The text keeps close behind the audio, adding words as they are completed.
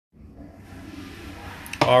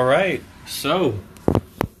All right, so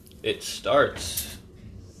it starts.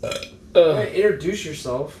 Hey, introduce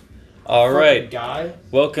yourself. All right, Guy.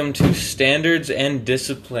 welcome to Standards and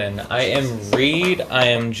Discipline. I am Reed. I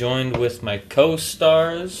am joined with my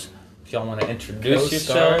co-stars. If y'all want to introduce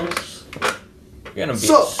yourselves, you're gonna be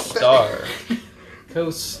a star.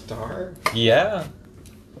 Co-star? Yeah,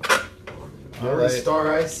 You're the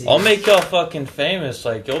star I see. I'll make y'all fucking famous.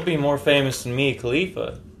 Like you'll be more famous than me,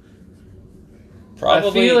 Khalifa. Probably.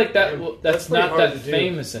 I feel like that's That's pretty not hard that to do.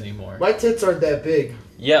 famous anymore. My tits aren't that big.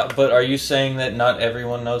 Yeah, but are you saying that not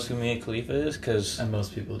everyone knows who Mia Khalifa is? Because And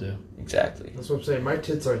most people do. exactly. That's what I'm saying. My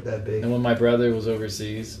tits aren't that big. And when my brother was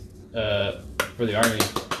overseas for the army,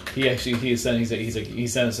 he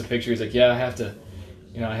sent us a picture. He's like, yeah, I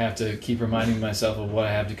have to keep reminding myself of what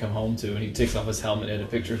I have to come home to. And he takes off his helmet and had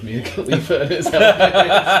a picture of Mia Khalifa in his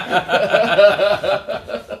helmet.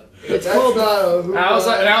 It's called I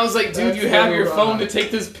was like, dude, That's you have your so phone wrong. to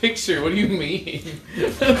take this picture. What do you mean?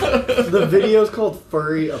 The video's called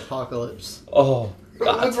Furry Apocalypse. Oh,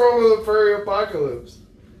 God. What's wrong with the furry apocalypse?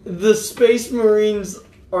 The Space Marines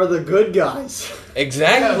are the good guys.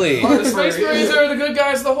 Exactly. Yeah, The Space Marines are the good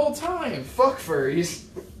guys the whole time. Fuck furries.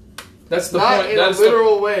 That's the Not point. in a That's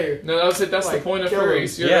literal way. No, that's the Like, point of kill 'em.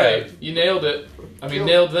 furries. You're Yeah. right. You nailed it. I mean, Kill 'em.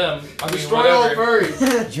 nailed them. I mean, Destroy all whatever.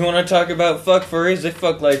 furries. You want to talk about fuck furries? They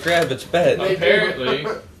fuck like rabbits, bet. They do. Apparently.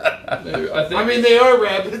 I think. I mean, they are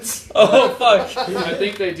rabbits. Oh, fuck. I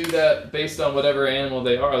think they do that based on whatever animal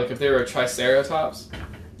they are. Like if they were a triceratops,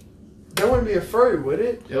 That wouldn't be a furry, would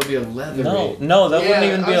it? it would be a leathery. No, that Yeah, wouldn't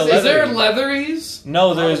even be a I was- Is there leather. leatheries?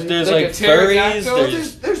 No, there's Like like a furries, pterodactyl?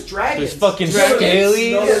 There's dragons. there's fucking Dragons?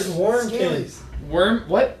 scalies. No, there's Yes, Wormkin. scalies. Worm?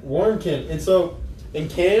 What? Wormkin. And so, in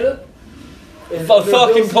Canada, in Fu- under Bill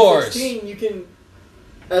fucking course. C-16, you can,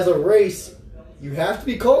 as a race, you have to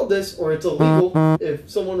be called this or it's illegal if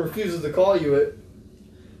someone refuses to call you it.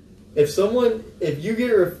 If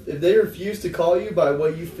they refuse to call you by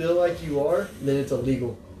what you feel like you are, then it's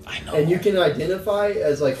illegal. I know. And you can identify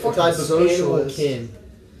as like a Fucking type of animal socialist. kin.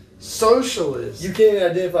 Socialist. You can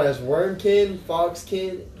identify as wormkin,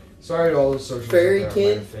 foxkin. Sorry to all the socialists. Fairy out there, I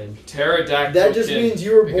kin. might offend. Pterodactyl. That just kin. means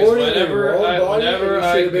you were Because born in the wrong body and you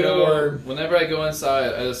I should have been a worm. whenever I go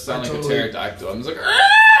inside, I just sound I like totally- a pterodactyl. I'm just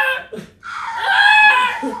like,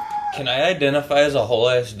 Can I identify as a whole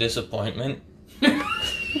ass disappointment?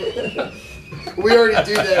 We already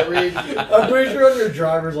do that, Reed. I'm pretty sure on your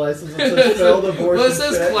driver's license it says failed abortion. What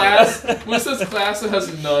says check. class? What says class? It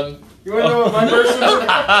has none. You wanna know what my birth certificate?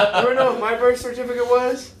 You wanna know what my birth certificate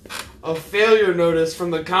was? A failure notice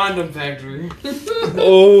from the condom factory.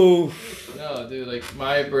 Oh. No, dude, like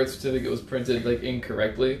my birth certificate was printed like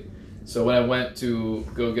incorrectly. So when I went to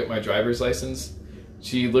go get my driver's license,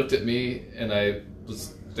 she looked at me and I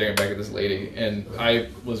was staring back at this lady, and I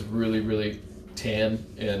was really, really tan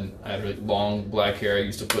and I had really long black hair. I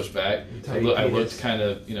used to push back. I looked kind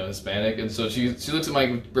of, Hispanic, and so she looks at my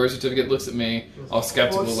birth certificate, looks at me, all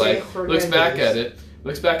skeptical, Jose like looks back Fernandez. at it,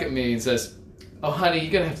 looks back at me and says, "Oh, honey,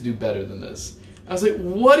 you're gonna have to do better than this." I was like,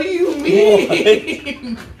 "What do you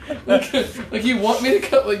mean? like you want me to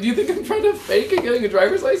come? Like, do you think I'm trying to fake it getting a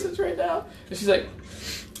driver's license right now?" And she's like,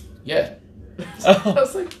 "Yeah." I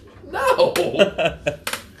was like, "No."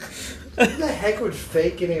 Who the heck would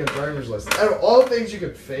fake getting a driver's license? Out of all things you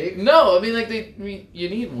could fake, No, I mean like you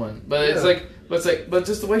need one, but it's Yeah. but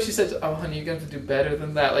just the way she said, "Oh, honey, you're gonna have to do better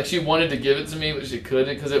than that." Like she wanted to give it to me, but she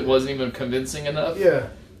couldn't because it wasn't even convincing enough. yeah.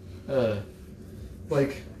 Uh,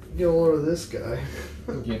 Like, get a load of this guy.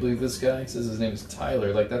 can you believe this guy? He says his name is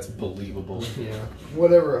Tyler. Like that's believable. Yeah.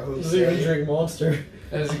 Whatever a host Doesn't even said. drink Monster.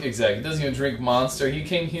 Exactly. He doesn't even drink Monster. He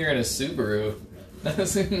came here in a Subaru.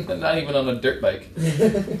 Not even on a dirt bike.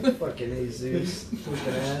 Fucking Jesus.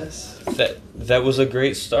 Fucking ass. That was a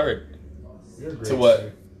great start. You're great, To what?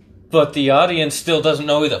 sir. But the audience still doesn't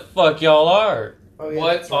know who the fuck y'all are. Oh, yeah,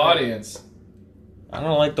 What that's right. audience? I don't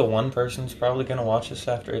know, like the one person's probably gonna watch this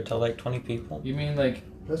after I tell like 20 people. You mean like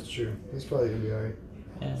That's true. He's probably gonna be alright.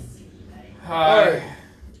 Yeah. hi? Alright.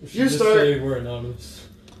 You Just start. say we're anonymous.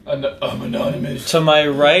 I'm anonymous. To my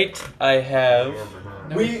right, I have.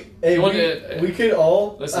 No. We wanna- we could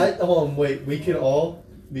all. Listen. Wait. We could all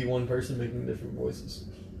be one person making different voices.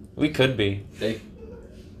 We could be.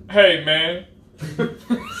 Hey man.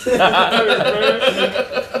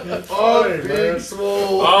 Oh, Hey, big man.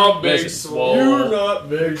 swole. Oh, big Listen, swole. You're not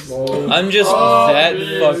big swole. I'm just Oh, that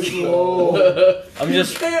big fucking. swole. I'm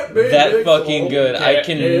just can't be that big fucking swole. good. I Can't-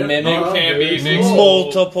 can can't- mimic You can't be big big swole. swole.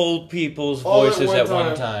 multiple people's All at voices one at one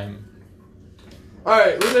time. time.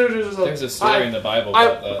 Alright, let's introduce ourselves. There's a story in the Bible I-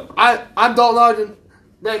 about that. I'm Dalton Ogden.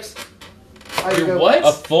 Next. You're what?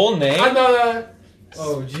 A full name? I'm not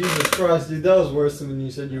Oh, Jesus Christ, dude, that was worse than when you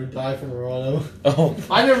said you would die from Morano. Oh.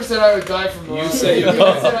 I never said I would die from You Morano. said you I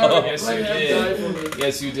would. said I would Yes, let you him did. die for me.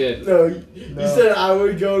 Yes, you did. No, you said I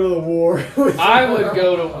would go to the war. with I you. would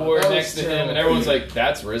go to war That was next to him, terrible. and everyone's like,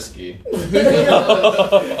 "That's risky."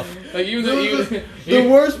 Oh. Like you, The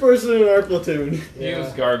worst person in our platoon he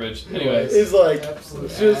was garbage. Anyways, is like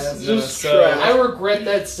Absolute ass. just So- trash. I regret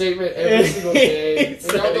that statement every single day. And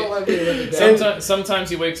y'all don't let me live it down. sometimes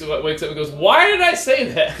he wakes up and goes, "Why did I say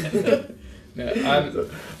that?" No,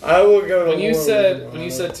 I will go to when you war said with when you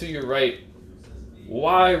said to your right,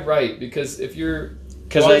 why right? Because if you're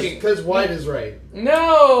Because Because white is right.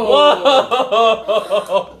 no,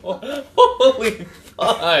 Whoa! Holy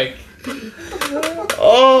fuck!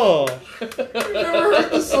 Oh! You never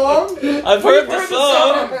heard the song? I've heard the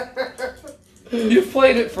song! you've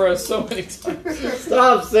played it for us so many times.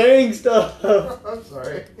 Stop saying stuff. I'm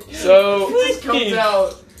sorry. So It just comes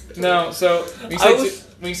out. no, so when you I say, was-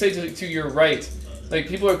 when you say to your right, like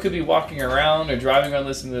people could be walking around or driving around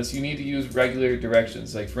listening to this, you need to use regular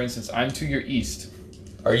directions. Like for instance, I'm to your east.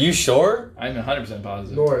 Are you sure? I'm 100%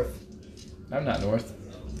 positive. North. I'm not north.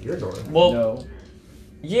 You're north. Well, No.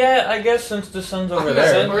 yeah, I guess since the sun's over The The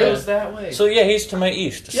sun there. goes that way. So yeah, he's to my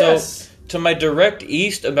east. yes. So to my direct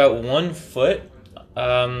east, about 1 foot,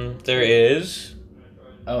 there is.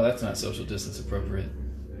 Oh, that's not social distance appropriate.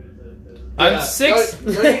 Yeah. I'm 6.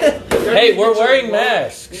 Hey, we're wearing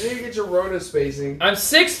masks. You need to get your Rona spacing. I'm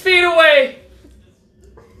 6 feet away.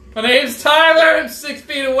 My name's Tyler. I'm 6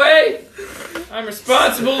 feet away. I'm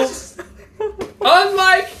responsible.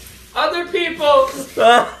 Unlike other people,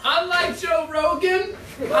 unlike Joe Rogan,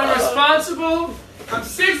 I'm responsible. I'm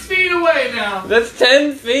 6 feet away now. That's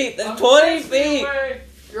 10 feet. That's I'm 20 6 feet. away.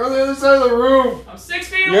 You're on the other side of the room. I'm 6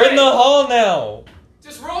 feet away. You're in the hall now.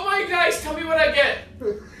 Just roll my dice. Tell me what I get.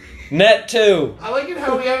 Net 2. I like it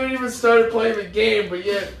how we haven't even started playing the game, but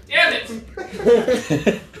yet. Damn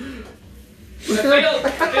it. I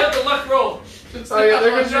failed the luck roll. Oh yeah,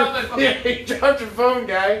 there I goes dropped my your. phone. Yeah, you dropped your phone,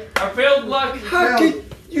 guy. I failed luck. How could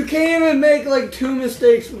you can't even make like 2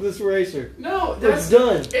 mistakes with this eraser? No, It's that's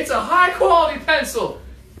done. it's a high quality pencil.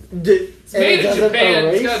 It's made in Japan.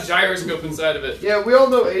 It's got a gyroscope inside of it. Yeah, we all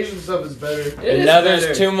know Asian stuff is better. It And is now better.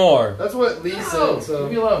 there's 2 more. That's what Lee No, said. So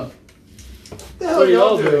leave me alone. what the hell What are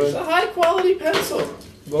y'all y'all doing? It's a high quality pencil.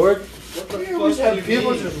 Lord, We just have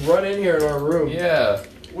people just run in here in our room. Yeah.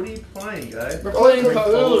 What are you playing, guys? We're playing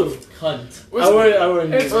Cthulhu. Cunt. I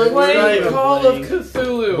wouldn't. It's we're not playing even Call of playing.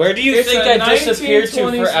 Cthulhu. Where do you It's think a I disappeared to for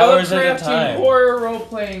 1920s hours at a Lovecraftian time? horror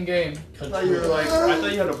role-playing game. I thought you were like. I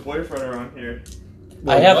thought you had a boyfriend around here.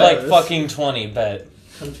 I have like Yes. fucking 20, bet.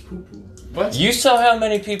 Cunt poo poo. What? You saw how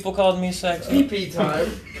many people called me sexy? PP time.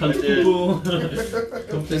 Cunt poo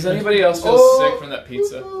poo. Does anybody else feel Oh. sick from that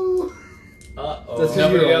pizza? Uh-oh. That's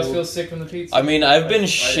Nobody you're else old. feels sick from the pizza? I mean, I've been I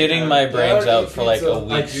shitting have- my I brains don't out eat for like pizza. a I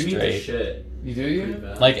week do eat the straight. shit. You do you?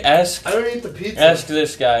 Like, ask I don't eat the pizza.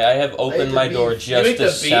 this guy. I have I opened ate my the door beef. You just ate to the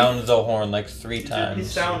beef? sound the horn like 3 He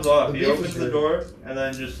times. sounds off. The He beef opens is the good. door and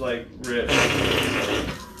then just like rips.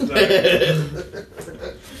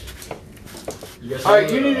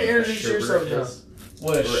 Alright, you need to introduce yourself now.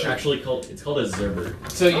 What a Or sherbet. actually called it's called a Zerber.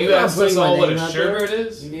 So I'm you not asked us putting my all what a name out there. sherbet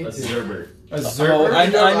is? You need A to. Zerber. A Oh, Zerber? I I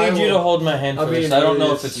need you to will. hold my hand I'll for be this. I don't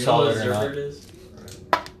know if this. it's You know what solid a or not. Zerber is?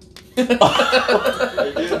 It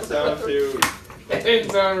didn't sound too. It didn't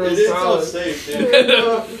sound It real didn't sound solid. safe, dude. You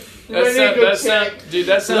might need to go check. Dude,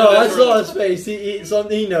 that sound. No, I that's saw his face. He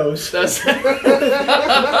something he knows. That's. He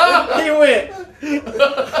went.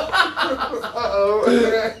 Uh-oh.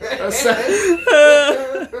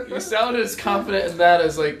 You sounded as confident in that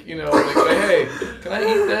as like, you know, like, hey, can I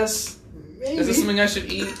eat this? Is this something I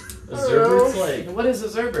should eat? A Zerber's like What is a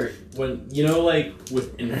Zerbert? when you know, like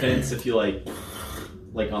with infants, if you like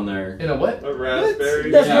on their In a what? A raspberry.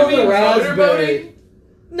 That's You not mean the raspberry. motorboating?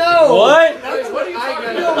 No. What? Wait, what are you talking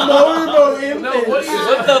I about? Motorboat infants. No, what are you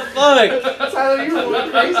What the fuck? Tyler, you were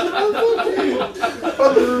crazy motherfucker.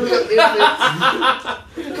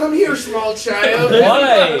 Come here, small child.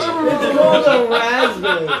 Why? It's called a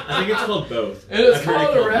raspberry. I think it's called both. It is I've heard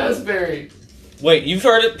called it a both. raspberry. Wait, you've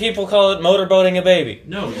heard it? People call it motorboating a baby.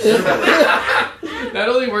 No, Zerber. That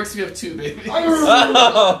only works if you have 2 babies.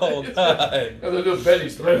 Oh, God. And they'll do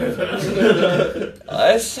Betty's.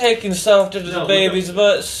 It's taking softer to the No, babies,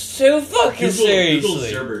 but so fucking Google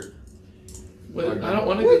seriously. Zerber. What? I don't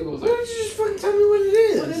want to What? Google Why don't that. you just fucking tell me what it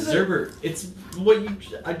is? What is it? Zerber. It's what you.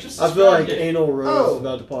 I just. I feel like described it. anal rose Oh. is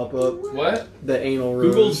about to pop up. What? The anal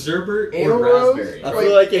rose. Google Zerber Anal or rose? raspberry. I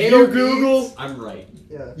feel like if Anal you beads? Google, I'm right.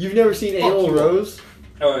 Yeah. you've never seen Fuck anal you. rose.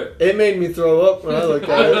 Alright. It made me throw up when I looked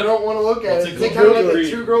I at it. don't want to look at What's it. it Is it called? kind of like the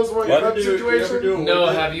Google. two girls, one What? cup You ever situation? do a No,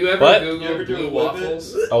 whippet? have you ever What? You ever Googled do a blue whippet?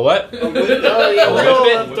 waffles? A what? A whippet? Oh yeah, we Whippet? all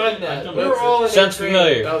have done I've that. done We were all in Sounds eighth grade.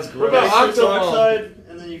 familiar. That was What great. about Nitrous Octomom? oxide,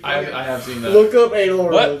 and then you I fucking... have seen that. Look up anal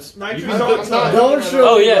What? rolls. Nitrous I'm not- oxide. Don't show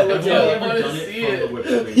Oh, me. yeah. but look I've it up. I never wanna done it see from it. the whipped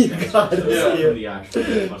cream You standpoint. gotta I've done see it it. from the actual.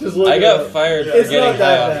 Just look I it got up. fired for It's getting not high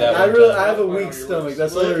that off bad. that I one really, time. I have a weak stomach.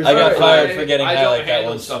 That's the only reason. I got Alright. fired for getting I high don't like that handle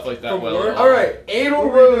one. stuff like that From well. work? All right, anal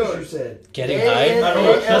rolls. You said Getting high?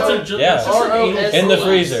 That's a ju- Yeah. that's just an anal R.O.S. In the prolapse.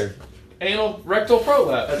 freezer. Anal rectal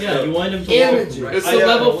prolapse. Yeah, you want him to Images. walk It's right- the I,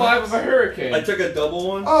 level 5 of a hurricane. I took a double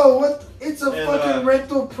one. Oh, what? It's a And, fucking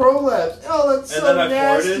rectal prolapse. Oh, that's and so then I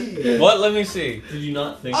nasty. What? Let me see. Did you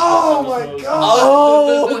not think? Oh that my was- god.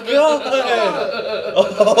 Oh, God.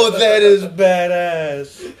 Oh, that is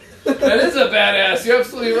badass. That is a badass. You're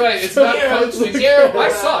absolutely right. It's So, not yeah, punched. look It's at terrible. I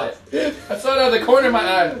that. saw it. I saw it out of the corner of my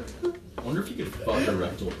eye. I wonder if you could fuck a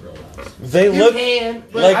rectal prolapse. They You look can,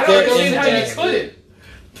 but like I they're don't understand how you intense. couldn't.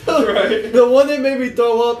 Right. The one that made me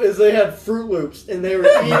throw up is they had Fruit Loops and they were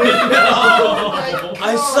eating.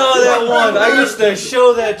 I saw that one. I used to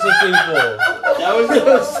show that to people. That was That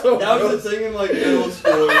was so that was the thing in like middle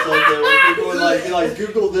school or something where people would like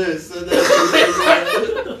Google this and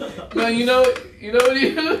then No, you know what you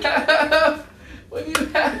have when you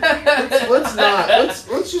have.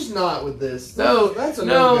 let's just not with this. No, That's a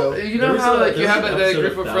no. no-go. You know how like you have that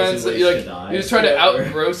group of friends that you like you just try to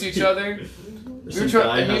outgross each other. Some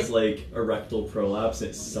guy has like a rectal prolapse and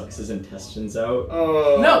it sucks his intestines out.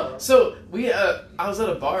 No, so we I was at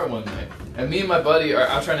a bar one night, and me and my buddy are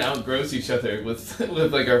out trying to outgross each other with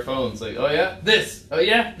with like our phones. Like, oh yeah, this. Oh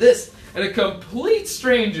yeah, this. And a complete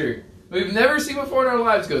stranger we've never seen before in our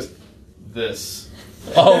lives goes, this.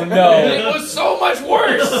 Oh, And it no. was so much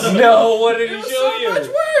worse. No, what did It he was show so you? much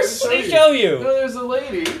worse. What did he show No, you? there's a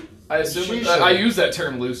lady. I assume She I showed. use that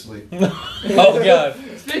term loosely. Oh, God.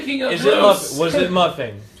 Speaking of Is it loose, was it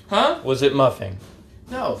muffing? huh? Was it muffing?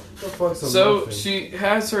 No. The fuck's a So muffin? she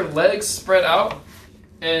has her legs spread out,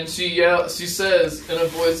 and she says in a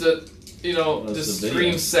voice that, you know, That's just the video.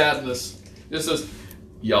 screams sadness. Just says,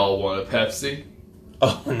 "Y'all want a Pepsi?"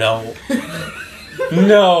 Oh, no.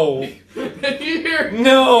 No. And you hear,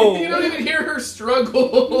 No. you don't even hear her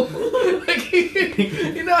struggle. Like,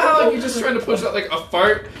 you know how like you're just trying to push out like a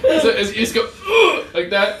fart, so as you just go "Ugh," like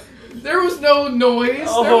that. There was no noise. There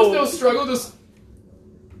was no Oh. struggle. Just.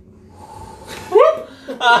 Whoop.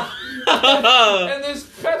 And this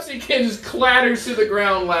Pepsi can just clatters to the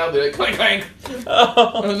ground loudly, like clank clank.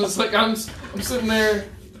 Oh. I'm just like I'm sitting there,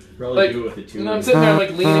 Probably like, do it with it too. and I'm sitting there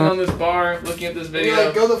like leaning on this bar, looking at this You're video,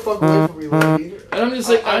 like, go the fuck away from me, lady. and I'm just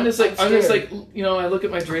like, I'm scared. you know, I look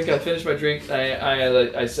at my drink, I finish my drink,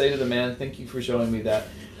 I say to the man, "Thank you for showing me that."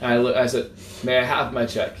 And I said, "May I have my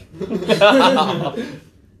check?"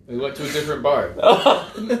 We went to a different bar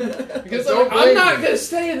because Don't I'm blame not me. gonna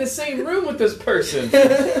stay in the same room with this person.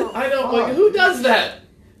 I don't like who does that.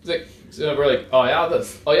 It's like so we're like, oh yeah,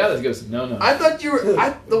 this. He goes, no. I thought you were.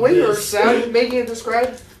 The way you were making it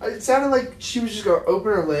described, it sounded like she was just gonna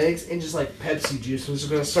open her legs and just like Pepsi juice was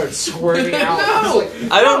just gonna start squirting out. No! Just,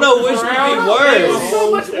 like, I don't know which would It be was worse.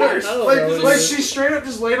 so much worse. I don't like, know. like she straight up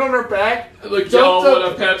just laid on her back. Like, Dumped y'all a-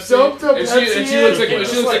 want a Pepsi? dumped a and she Pepsi looks in. like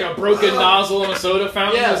she looks like a broken nozzle on a soda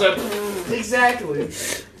fountain. Yeah. It's like, Exactly.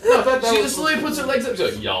 No, I thought that she was just literally puts her legs up.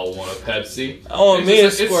 She's like, y'all want a Pepsi? I want And me a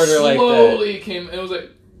it's just squirter like It that. slowly came. It was like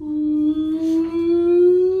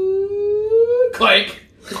clank.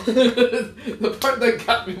 The part that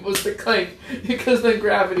got me was the clank because then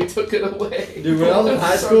gravity took it away. Dude, when I was in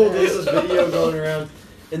high school, there's this video going around,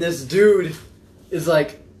 and this dude is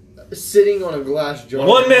like sitting on a glass jar.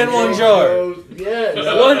 One man, one jar. Yes.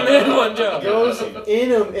 One man, one jar. Goes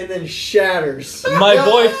in him and then shatters. My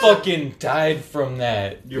boy fucking died from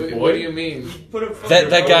that. Your Wait, boy. what do you mean? Put it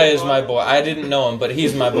That guy is my boy. I didn't know him, but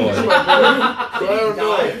he's my boy. I don't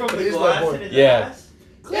know. Died from the He's my glass boy. in his Yeah. ass?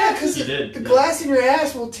 Yeah, because He did, the yeah. glass in your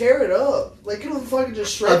ass will tear it up. Like, it'll fucking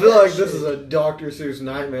just shred I feel that like this shit. is a Dr. Seuss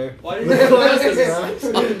nightmare. Why The did you glass is The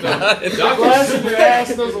glass in your The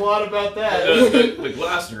ass knows a lot about that.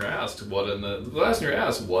 glass in your ass. The glass in your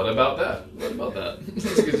ass. What about that? What about that?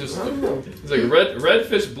 It's like red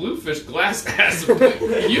fish, blue fish, glass ass, you fish. At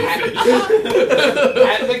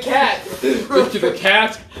the cat. The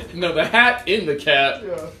cat. No, the hat in the cat.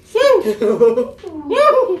 Yeah. Woo!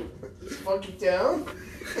 Woo! Funky down.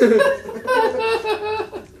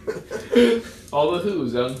 All the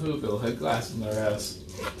Who's out in Whoville had glass in their ass.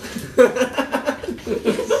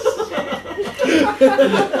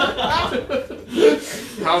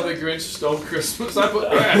 How the Grinch stole Christmas. I put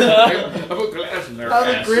glass. I put glass in their How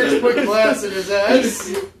ass. the Grinch put glass in his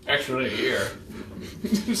ass. Actually, here.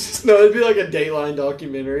 No, it'd be like a Dateline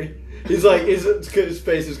documentary. He's like, his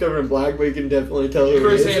face is covered in black, but you can definitely tell who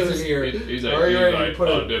Chris it is. Hansen here. He's Are you ready to put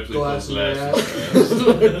I'll a definitely glass put in your glass ass?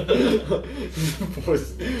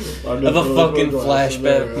 Of a fucking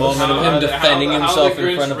flashback moment of him defending himself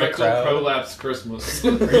in front of a crowd. Prolapse Christmas.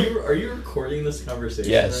 Are you recording this conversation?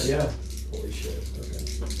 Yes. Right? Yeah. Holy shit.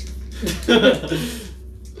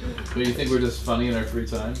 But you think we're just funny in our free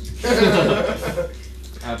time?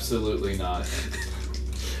 Absolutely not.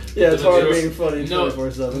 Yeah, it's The hard major- being funny No,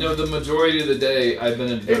 24/7. No, the majority of the day I've been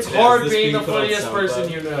in. It's Is hard this being being the put on funniest SoundCloud? person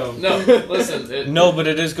you know. No, listen. No, but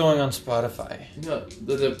it is going on Spotify. No,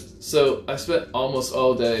 so I spent almost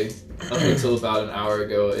all day up until about an hour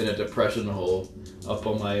ago in a depression hole up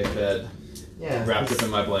on my bed, Yeah. wrapped up in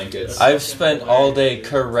my blankets. I've spent all day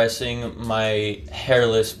caressing my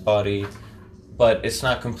hairless body, but it's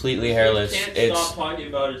not completely hairless. Can't It's stop talking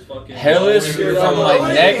about his fucking hairless Dude, from I'm my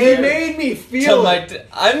like- neck It made me to feel my.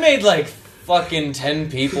 I made like fucking 10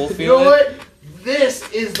 people You feel know it. what? This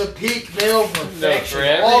is the peak male perfection. for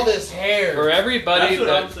every- All this hair. For everybody That's what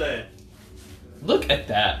I'm that saying. look at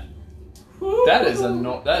that, that is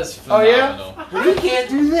that is Oh, yeah? phenomenal. Well, you can't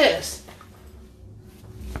do this.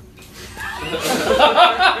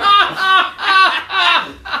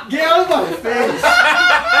 Get out of my face!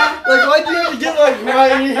 Like, why'd you have to get like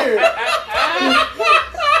right here?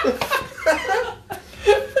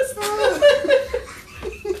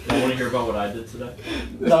 You want to hear about what I did today?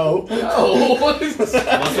 No. Absolutely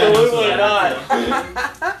not.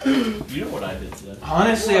 You know what I did today?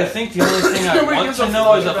 Honestly, I think the only thing I Nobody want gives to a know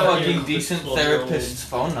fuck is a about fucking you. decent 12-year-old. therapist's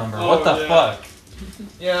phone number. Oh, What the yeah. fuck?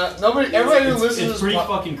 Yeah, everybody who listens to It's this pretty po-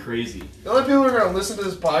 fucking crazy. the only people who are going to listen to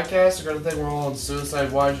this podcast are going to think we're all on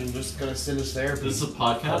suicide watch and just going to send us therapy. This is a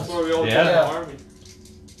podcast. That's why we all Yeah. joined the army.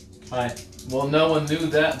 Hi. Well, no one knew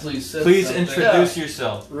that until you said Please something. introduce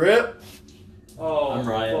yourself. Rip. Oh, I'm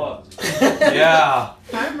Ryan. fuck. Yeah.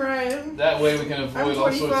 I'm Ryan. That way we can I'm avoid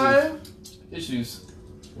all sorts 25. of issues.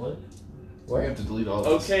 What? We have to delete all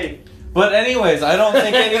this. Okay. But anyways, I don't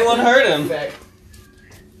think anyone heard him. Fat,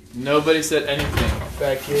 Nobody said anything.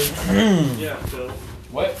 fat kid. Yeah, so.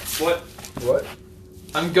 What? What?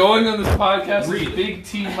 I'm going on this podcast Read. with Big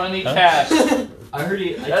T Money Huh? Cash. I heard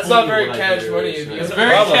you. That's not very cash money of you. It's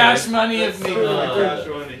very Probably. cash money of me. Cash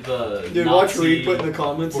money. The Dude, Nazi watch Reed put in the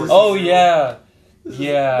comments. forces. Oh yeah.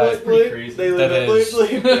 Yeah. That's pretty crazy. They That live is.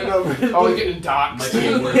 Oh, we're getting Might doxxed.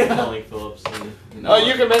 be worth calling Phillips. No, Oh,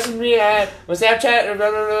 you can message me at my Snapchat.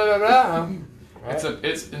 Blah, blah, blah, blah, blah.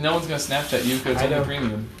 It's no one's gonna Snapchat you because I it's know. only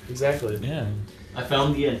premium. Exactly. Yeah. I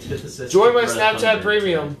found the antithesis. Join to my Greta Snapchat Thunberg.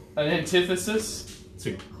 Premium. An antithesis.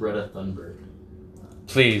 To Greta Thunberg.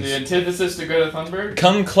 The Please. antithesis to Greta Thunberg.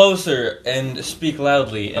 Come closer and speak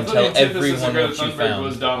loudly I and thought tell the antithesis everyone to Greta what you Thunberg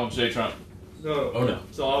was found. Donald J. Trump. No. Oh no.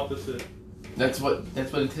 It's the opposite. That's what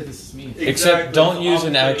antithesis means. Except Exactly, don't it's use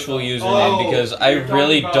an the actual opposite. username Oh, because I you're talking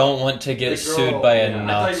really about don't want to get the sued girl. by a Yeah. I thought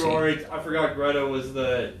Nazi. you were already. I forgot Greta was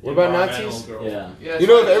the. What about environmental Nazis? Girl. Yeah. Yeah, You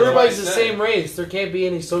know, if that's what everybody's I the said. same race, there can't be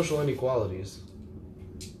any social inequalities.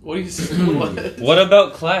 What do you say? What? What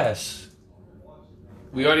about class?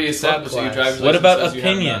 We already established that your class. driver's What license about says you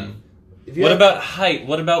have opinion? none. If you What have, about height?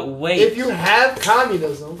 What about weight? if you have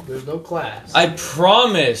communism, there's no class. I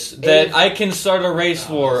promise that If- I can start a race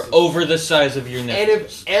war over the size of your and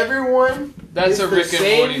nipples. if everyone That's is a the Rick and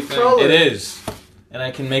same Morty thing. color, It is. And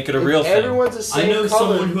I can make it a real if thing. everyone's the I same know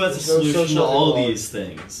color, someone who has a there's no solution to social all inequality. these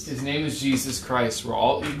things. His name is Jesus Christ. We're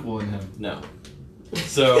all equal in him. No.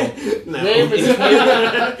 So, No. Name is-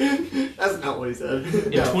 That's not what he said. in No,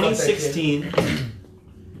 fuck that 2016,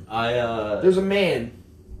 I There's a man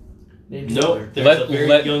named no, Hitler. there's Let- a very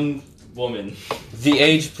let- young woman, The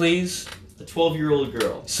age, please. a 12-year-old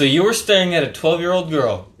girl. So you were staring at a 12-year-old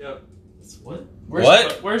girl. What?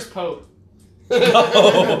 What? Where's Pope?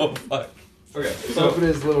 Oh, fuck. Okay, Open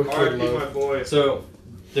his little kid R.I.P. love. my boy. so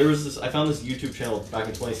there was this. I found this YouTube channel back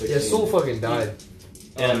in 2016. Yeah, Soul fucking died.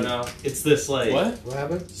 and no. it's this like What? What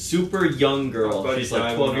happened? super young girl. Buddy She's like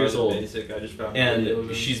died 12 when I years was old. Basic. I just found a video of And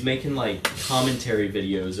him. she's making like commentary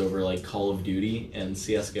videos over like Call of Duty and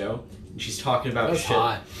CS:GO. And she's talking about That's shit.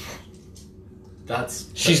 hot. That's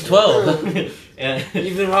She's 12. and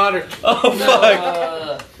Even hotter. Oh,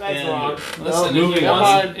 fuck. That's And- wrong. Listen, No, if, you come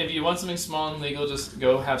want, on. if you want something small and legal, just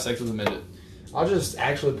go have sex with a midget. I'll just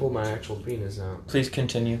actually pull my actual penis out. Please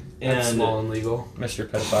continue, That's and small and legal. Mr.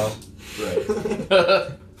 Pedophile.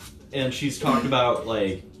 right. And she's talking about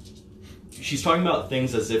like she's talking about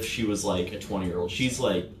things as if she was like a 20-year-old. She's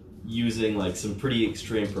like using like some pretty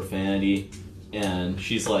extreme profanity, and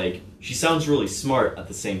she's like she sounds really smart at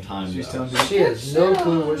the same time. She's though. telling She has no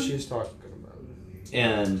clue what she's talking about.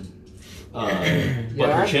 And But Yeah,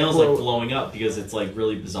 her I'm channel's pro- like blowing up because it's like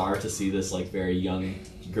really bizarre to see this like very young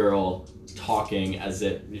girl talking as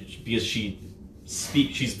if because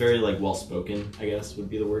she's very like well spoken, I guess would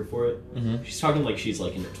be the word for it. Mm-hmm. She's talking like she's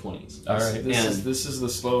like in her 20s. All right. This is the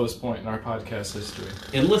slowest point in our podcast history.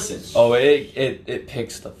 And listen, Oh, it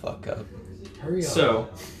picks the fuck up. Hurry up. so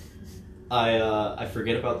I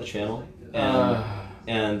forget about the channel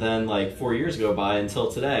and then like 4 years go by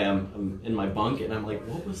until today. I'm in my bunk and I'm like,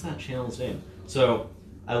 what was that channel's name? So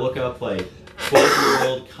I look up like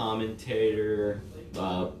 12-year-old commentator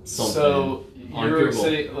something. So on you're Google.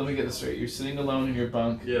 sitting. Let me get this straight. You're sitting alone in your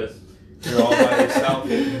bunk. Yes. You're all by yourself,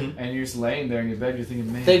 and you're just laying there in your bed. You're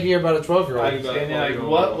thinking, man. Thinking about a 12-year-old. And you're like,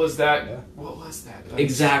 what was that? What was that?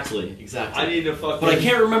 Exactly. I need to fucking. But I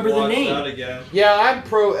can't remember the watch name. That again. Yeah, I'm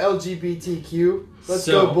pro LGBTQ. Let's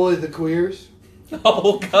So- go bully the queers.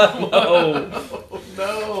 Oh God, no!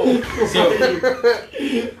 No.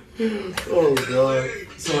 Oh god.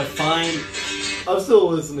 So I find I'm still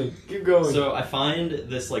listening. Keep going. So I find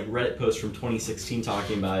this like Reddit post from 2016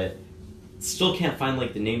 talking about it. Still can't find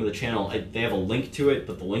like the name of the channel. They have a link to it,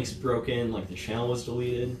 but the link's broken. Like the channel was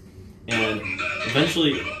deleted, and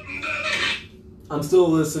eventually, I'm still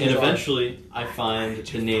listening. I find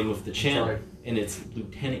the name of the channel, Sorry. and it's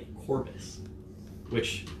Lieutenant Corbus,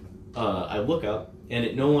 which I look up, and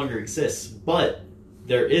it no longer exists. But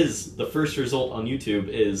there is the first result on YouTube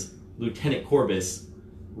is Lieutenant Corbus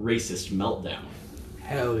racist meltdown.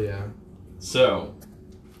 Hell yeah. So,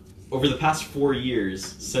 over the past 4 years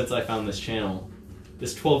since I found this channel,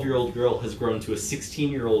 this 12-year-old girl has grown to a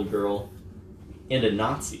 16-year-old girl and a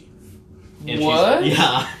Nazi. And What?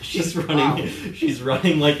 She's running. She's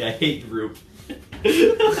running like a hate group.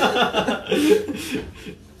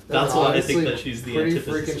 That's why I think honestly that she's the pretty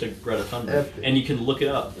antithesis to freaking Greta Thunberg. epic. And you can look it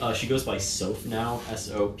up. She goes by Soph now,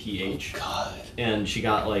 SOPH. God. And she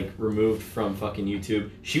got like removed from fucking YouTube.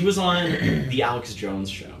 She was on the Alex Jones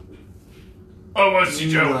show. Oh, what's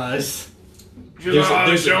she Jones? Nice. She's on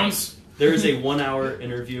Alex Jones. There is a 1-hour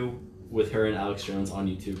interview with her and Alex Jones on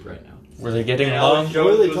YouTube right now. Were they getting And along? Alex What are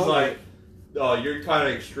Jones they was talking like, "Oh, you're kind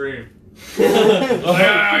of extreme."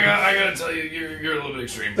 I gotta tell you, you're a little bit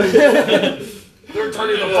extreme. They're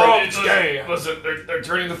turning the frogs gay. Listen, they're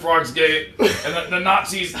turning the frogs gay, and the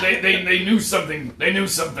Nazis they knew something. They knew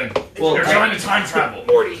something. Well, They're trying to time travel.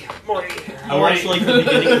 Morty. I watched like the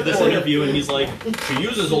beginning of this interview, and he's like, she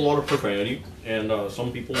uses a lot of profanity, and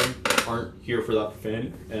some people aren't here for that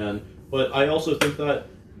profanity. But I also think that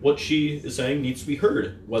what she is saying needs to be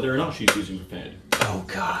heard, whether or not she's using profanity. Oh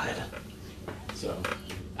God. So,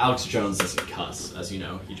 Alex Jones doesn't cuss, as you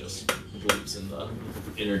know. He just believes in the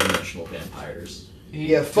interdimensional vampires.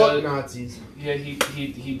 Yeah, fuck Nazis. Yeah,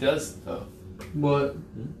 he does though. What?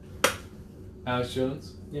 Alex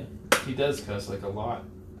Jones. Yeah. He does cuss like a lot.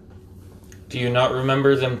 Do you not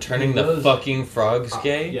remember them turning the does. fucking frogs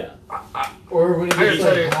gay? Yeah. Or when he I gets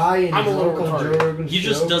gotta tell like you, high and I'm a little drunk on retarded. Joe Rogan's He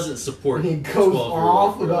just show, doesn't support and he goes 12-year-old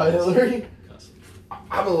off about girls. Hillary. Cussing.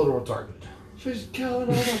 I'm a little retarded. She's killing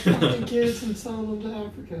all the fucking kids and selling them to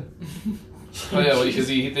Africa. Oh yeah, well, because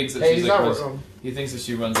he thinks that Hey, she's he's like not runs, wrong. he thinks that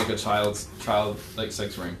she runs like a child like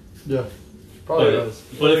sex ring. Yeah. Probably But, does.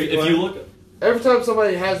 but if you look Every time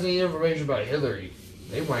somebody has any information about Hillary,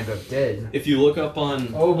 they wind up dead. if you look up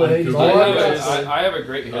on, Oh, but on hey, Google Oh, I, yeah. Images I have a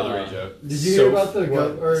great Hillary joke. Did you hear about the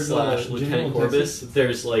What? or slash the Lieutenant general Corbus,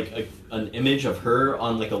 there's like an image of her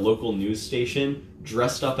on like a local news station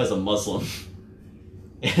dressed up as a Muslim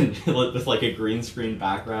and with like a green screen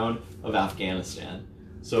background of Afghanistan.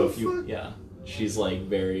 So if you, she's like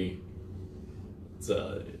very,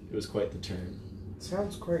 it was quite the turn.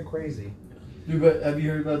 Sounds quite crazy. Dude, but have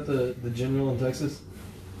you heard about the general in Texas?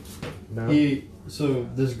 No. So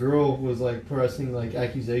this girl was like pressing like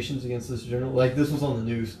accusations against this general. Like this was on the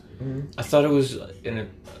news. I thought it was in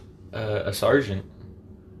a sergeant.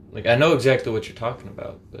 Like I know exactly what you're talking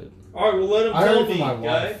about, but All right, well let him I tell heard from me, my guy.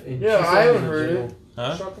 wife. And Yeah, she said I haven't it was heard general. it.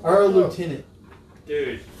 huh? Shut the Or a fuck up. lieutenant.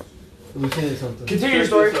 Dude, Lieutenant something. Continue your check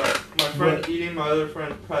story. this out. My friend What? eating my other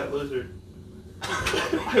friend, Pet Lizard.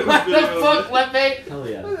 What the fuck, Lefty? Hell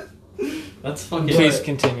yeah, that's fucking. Please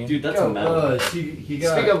continue. Dude, that's Yo, a metal. He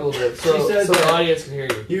got. Speak up a little bit so, She said so the that- audience can hear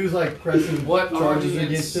you. He was like pressing What charges audience?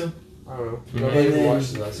 against him, I don't know. Mhm. Nobody and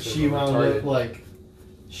watches then us. 'cause she we're wound retarded. up like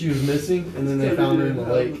she was missing, and then they found her in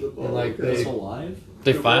the lake, and like That's alive.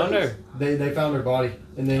 They found her. they found her body,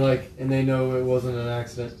 and they know it wasn't an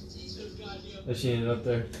accident that she ended up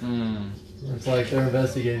there. It's like they're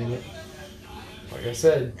investigating it. Like I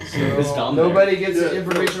said, It's so down there. nobody gets Yeah,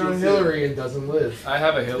 information on Hillary and doesn't live. I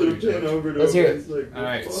have a Hillary joke. Over Let's hear it. It's like, All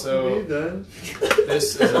right, fuck so- me, then.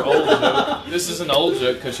 This is an old joke. this is an old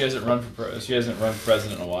joke because she hasn't run for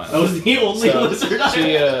president in a while. That was the only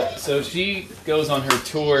lizard. So she goes on her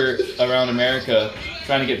tour around America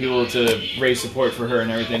trying to get people to raise support for her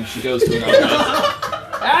and everything. She goes to an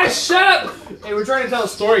elementary. Shut up! Hey, we're trying to tell a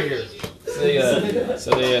story here.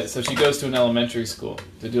 So she goes to an elementary school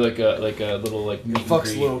to do like a little like meet and Fucks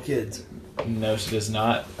greet. little kids. No, she does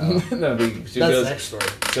not. Oh. No, but she That's goes. the next story.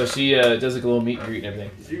 So she does like a little meet and greet and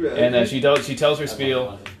everything, and she tells her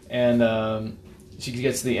spiel, and she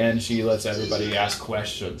gets to the end. She lets everybody ask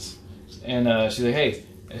questions, and she's like, "Hey,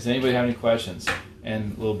 does anybody have any questions?"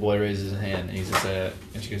 And the little boy raises his hand, and he says,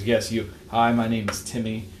 and she goes, "Yes, you. Hi, my name is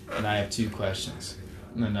Timmy, and I have 2 questions."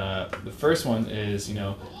 And then the first one is,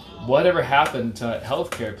 whatever happened to that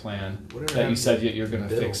healthcare plan that you said you're going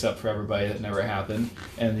to fix up for everybody that never happened?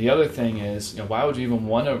 And the other thing is, why would you even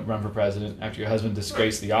want to run for president after your husband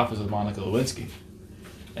disgraced the office with Monica Lewinsky?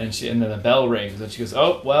 And then the bell rings, and she goes,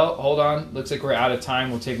 "Oh, well, hold on. Looks like we're out of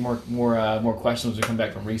time. We'll take more questions when we come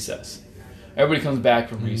back from recess." Everybody comes back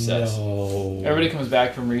from recess. No. Everybody comes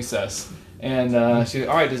back from recess. And she's like,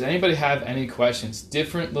 "All right, does anybody have any questions?"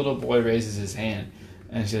 Different little boy raises his hand.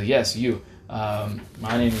 And she's like, "Yes, you.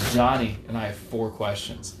 My name is Johnny, and I have 4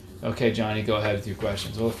 questions." "Okay, Johnny, go ahead with your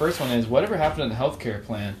questions." Well, the first one is, whatever happened in the healthcare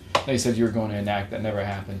plan that you said you were going to enact that never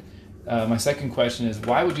happened? My second question is,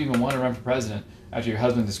 why would you even want to run for president after your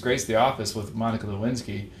husband disgraced the office with Monica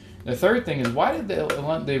Lewinsky? The third thing is, why did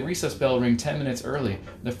the recess bell ring 10 minutes early?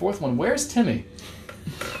 The fourth one, where's Timmy?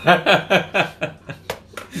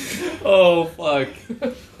 Oh, fuck.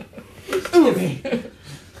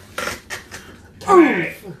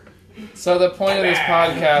 So the point of this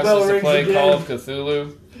podcast Bell is to rings play again. Call of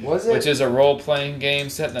Cthulhu, Was it? which is a role-playing game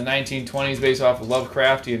set in the 1920s based off of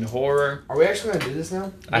Lovecraftian horror. Are we actually going to do this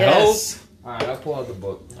now? I hope. Alright, I'll pull out the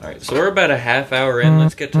book. Alright, so we're about a half hour in.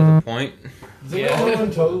 Let's get to the point. Does anyone know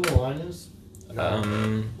when total the line is?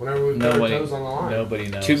 Whenever we put our Nobody, toes on the line. nobody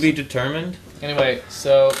knows. To be determined. Anyway,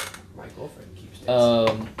 so My girlfriend keeps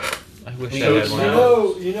dancing. I wish You I know, had you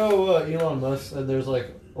one. You know Elon Musk said there's like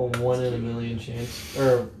a 1 in a million chance,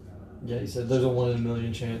 or yeah, he said there's a 1 in a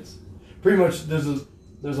million chance. Pretty much, there's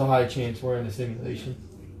a high chance we're in a simulation.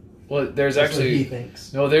 well, there's That's what he actually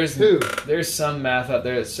thinks. no, there's Who? there's some math out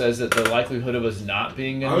there that says that the likelihood of us not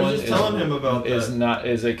being in I was one just telling him about that.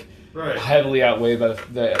 is like Right. heavily outweighed by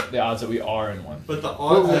the odds that we are in one. But the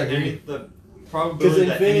odds I that agree. the probability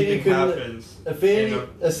that infinity anything couldn't- happens Infinity, in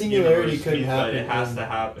a singularity universe couldn't means that happen. it has in- to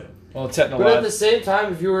happen. Well, But at the technologically, same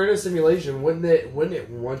time, if you were in a simulation, wouldn't it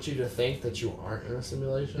want you to think that you aren't in a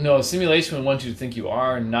simulation? no, a simulation would want you to think you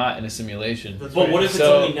are not in a simulation. That's But right. what if it's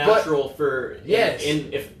So- only natural for Yes.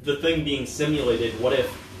 if the thing being simulated? What if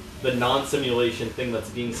the non-simulation thing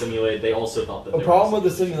that's being simulated, they also thought that The there problem was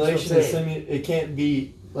with the simulation That's is what I'm it can't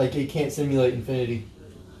be like it can't simulate infinity,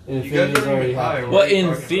 and You guys infinity's don't already even happened. lie. Well, What are you in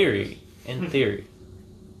talking theory. In theory.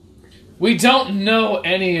 We don't know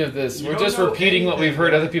any of this. You We're don't just know repeating what anything, we've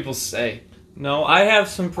heard bro. other people say. No, I have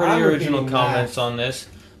some pretty I'm original repeating comments on this,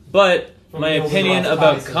 but From my Neil opinion deGrasse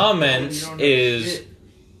about Tyson. comments You don't know is shit.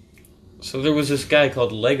 so there was this guy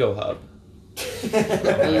called Lego Hub.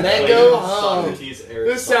 Lego Hub. Socrates,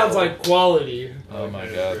 This sounds like quality. Oh my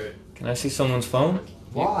god. Can I see someone's phone?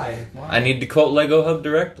 Why? I need to quote Lego Hub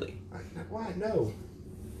directly. Why? No.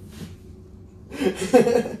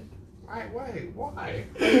 Why?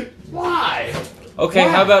 Why? Okay, Why?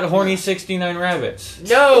 how about horny 69 rabbits?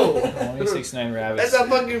 No. Only 69 rabbits. That's a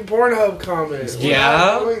fucking Pornhub comment. We're Yeah?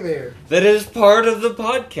 not going there. That is part of the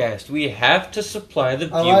podcast. We have to supply the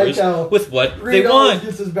I like viewers how with what they Reed always want.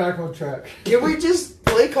 gets us back on track. Can we just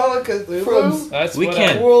play Call of Cthulhu? From That's We what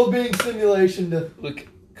can. world being simulation to Look,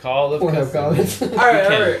 Call of Pornhub Cthulhu. comments.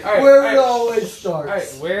 Alright. Where it always starts. Alright,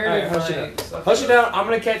 where Alright, hush fine. it out. Hush it out. I'm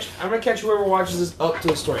gonna catch whoever watches this up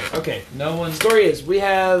to a story. Okay. No The one's. story is we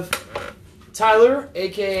have Tyler,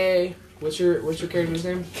 aka what's your character's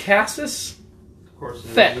name? Cassus Of course.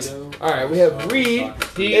 Fett. Alright, we have Reed.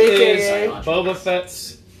 He AKA is Boba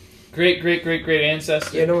Fett's great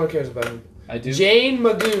ancestor. Yeah, no one cares about him. I do. Jane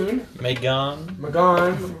Magoon, Megan.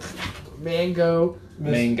 Magon, Mango.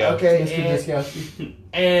 Mango. Okay, Mr. and, Disgusting.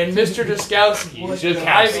 and Mr. Duskowski, What just the-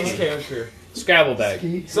 Ivy's character. Scrabble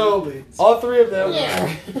bag. So all three of them.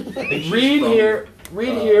 Reed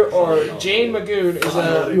here, or Jane Magoon is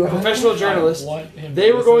a professional journalist.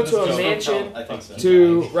 They were going to a mansion I think so.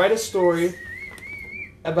 to write a story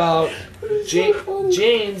about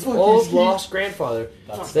Jane's old lost grandfather.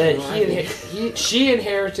 That she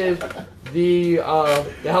inherited the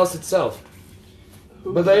house itself.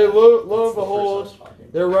 But they lo and behold,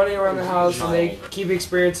 they're running around the house and they keep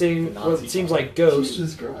experiencing what seems like ghosts.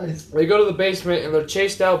 Jesus Christ. They go to the basement and they're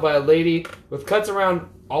chased out by a lady with cuts around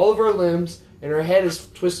all of her limbs, and her head is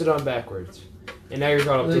twisted on backwards. And now you're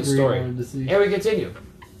caught up to the story. And we continue.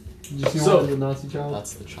 Did you see So- one of the Nazi child?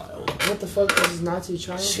 That's the child. What the fuck is this Nazi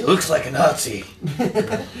child? She looks like a Nazi.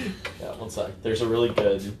 Yeah, one sec. There's a really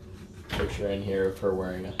good picture in here of her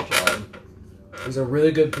wearing a hijab. There's a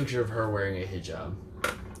really good picture of her wearing a hijab.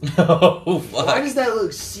 Oh, Why fuck. does that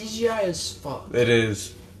look CGI as fuck? It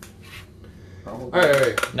is.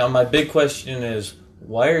 Alright. Now, my big question is,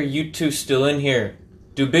 why are you two still in here?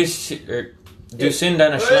 Du bist in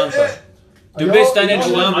deiner Schlampe. Du bist eine I'm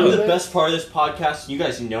the Schlampe. best part of this podcast, and you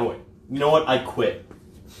guys know it. You know what? I quit.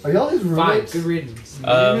 Are y'all his Fine, roommates? good reasons.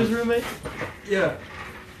 His roommate? Yeah.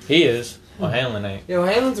 He is. Well, Hanlon ain't. Yo,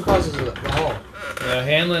 Hanlon's across the hall.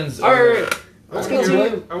 Hanlon's. Alright, let's I wonder continue.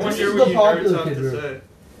 what- I want This to hear is what the you nerds popular have kid to room. say.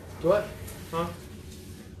 What? Huh?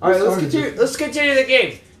 Alright, let's Started. continue. Let's continue the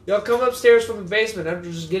game. Y'all come upstairs from the basement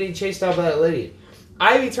after just getting chased out by that lady.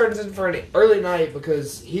 Ivy turns in for an early night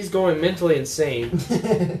because he's going mentally insane.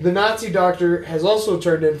 The Nazi doctor has also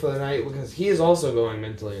turned in for the night because he is also going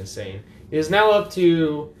mentally insane. It is now up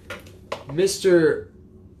to Mr.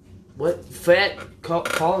 What? Fett?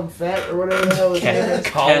 Colin Fett or whatever the hell his name is.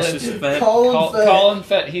 Cassius Fett. Colin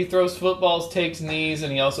Fett. He throws footballs, takes knees,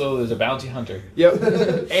 and he also is a bounty hunter.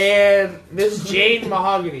 Yep. And Miss Jane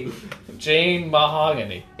Mahogany. Jane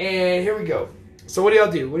Mahogany. And here we go. So what do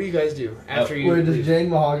y'all do? What do you guys do after you Wait, does leave? Jane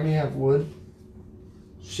Mahogany have wood?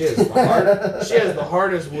 She has the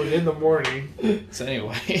hardest wood in the morning. So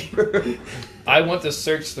anyway, I want to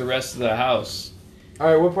search the rest of the house.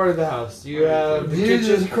 Alright, what part of the house? You have the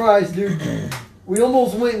Jesus kitchen. Christ, dude. We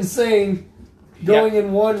almost went insane going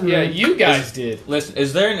in one room. Yeah, you guys did. Listen,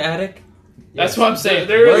 is there an attic? That's what I'm saying.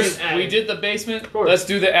 There We- is an attic. We did the basement. course. Let's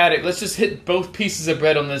do the attic. Let's just hit both pieces of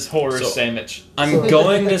bread on this horror So- sandwich. I'm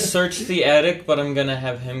going to search the attic, but I'm gonna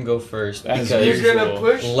have him go first As because You're gonna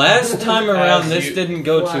push. last time around As this you- didn't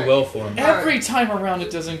go Why? too well for him. Every time around,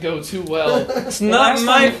 it doesn't go too well. It's not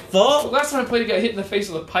my The fault. last time I played, I got hit in the face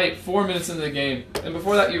with a pipe 4 minutes into the game. And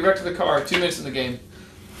before that, you wrecked the car 2 minutes in the game.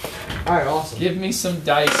 Alright, awesome. Give me some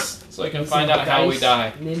dice so I can find out how we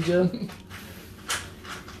die. Ninja.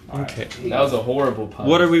 Okay. That was a horrible pun.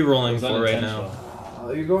 What are we It rolling was for right now?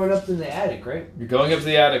 unintentional. You're going up in the attic, right? You're going up to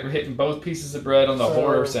the attic. We're hitting both pieces of bread on the So-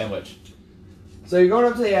 horror sandwich. So you're going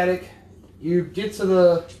up to the attic. You get to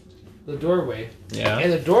the doorway, Yeah.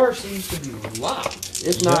 and the door seems to be locked.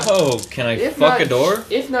 If not, Oh, can I if fuck not- a door?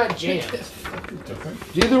 if not jammed.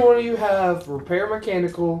 Do either one of you have repair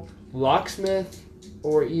mechanical, locksmith,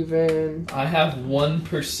 or even? I have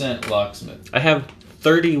 1% locksmith. I have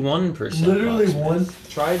 31%. Literally locksmith. one.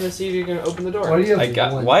 Try to see if you can open the door. Why do you have I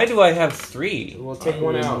got. one? Why do I have 3? We'll take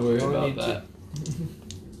one out. Worry You only about need that.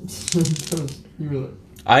 You really-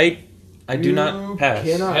 I do You not pass.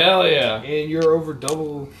 cannot. Hell yeah. And you're over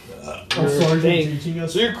double. Our your sergeant thing. teaching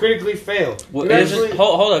us. So you critically fail. Well, You isn't, actually-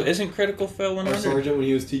 hold up, isn't critical fail Our 100? sergeant, when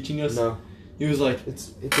he was teaching us, No, he was like,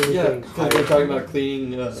 it's yeah, anything because we're talking about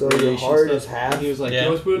cleaning So your radiation heart stuff. is half, And he was like, Yeah. you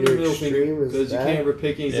always put it in the your middle extreme finger is because you that. can't ever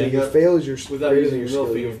pick anything Yeah. Your up fail is your without greater using than your middle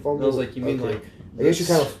skill. finger. Your fumble- And I was like, you mean okay. like? I guess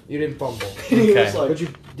you didn't fumble, And he Okay. was like, but you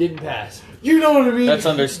didn't pass. you know what I mean? That's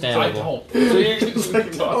I understandable. don't. So you, What are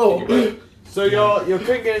you talking Oh. about? so you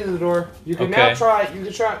couldn't get into the door. You can now Okay. try. You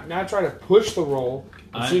can try to push the roll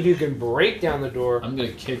and see if you can break down the door, I'm gonna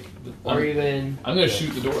kick. or even I'm gonna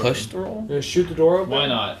shoot the door. Push the roll? you're gonna shoot the door open. Why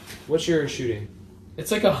not? What's your shooting?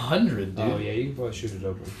 It's like 100, dude. Oh yeah, you can probably shoot it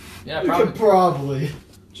open. Yeah, You probably. could probably.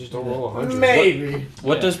 Just don't roll 100. Maybe.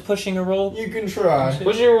 What Yeah. does pushing a roll? You can try.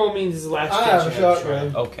 Pushing a roll means it's the last I chance have a you have to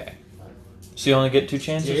shotgun. try. Okay. So you only get 2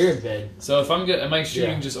 chances? Yeah, you're in bed. So if I'm good, am I shooting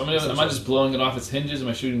Yeah. just? Am I just blowing it off its hinges? Am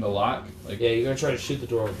I shooting the lock? Like Yeah, you're gonna try to shoot the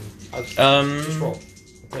door open. Just roll.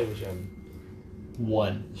 I'll tell you what you have.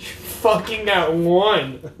 1. Fucking got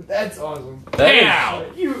 1. That's awesome. That is- Pow!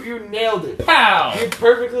 You nailed it. Pow! You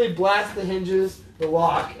perfectly blast the hinges, the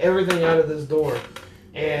lock, everything out of this door,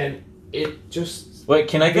 and it just Wait,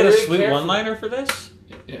 can I get a Very sweet careful. one-liner for this?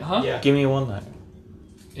 Huh? yeah. Give me a one-liner.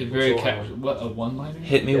 It very What's ca- What, a one-liner?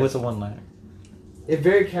 Hit me Yes. with a one-liner. It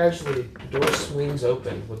very casually the door swings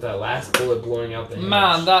open with that last bullet blowing out the hinge.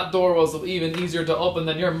 Man, that door was even easier to open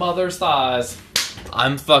than your mother's thighs.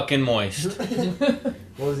 I'm fucking moist.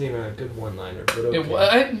 Wasn't even a good one-liner, but okay. It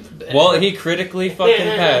wa- Well, he critically fucking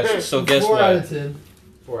passed, so guess 4 out what? of 10.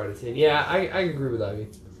 4 out of 10. Yeah, I agree with Ivy.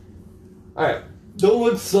 All right. Don't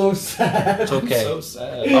look so sad. It's okay. So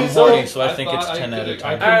sad. I'm So- horny, so I think thought it's 10 out of I 10.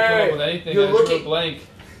 couldn't come Alright, up with anything. you're I just looking- wrote blank.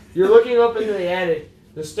 You're looking up into the attic.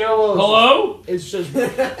 The stairwell is Hello? it's just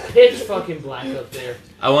pitch fucking black up there.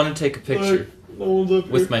 I want to take a picture No one's up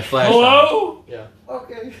here. with my flashlight. Hello? Yeah.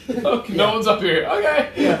 Okay. Okay, no one's up here. Okay.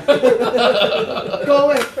 Yeah. Go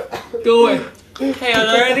away. Go away. Hey, are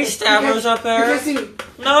there any stabbers up You there? can't see.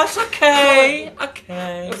 No, it's okay.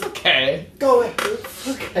 Okay. It's okay. Go away.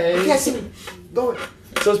 Okay. You can't see me. Go away.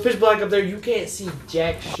 So it's pitch black up there. You can't see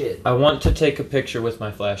jack shit. I want to take a picture with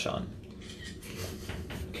my flash on.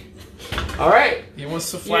 All right. He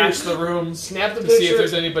wants to flash the rooms Snap the to see if picture.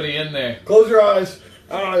 there's anybody in there. Close your eyes.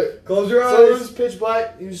 All right. Close your So it eyes. was pitch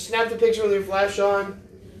black. You snap the picture with your flash on.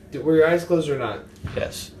 Were your eyes closed or not?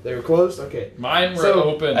 Yes. They were closed. Okay. Mine were So,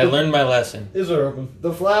 open. I learned my lesson. His are open.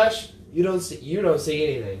 The flash. You don't see. You don't see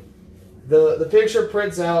anything. The picture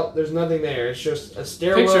prints out. There's nothing there. It's just a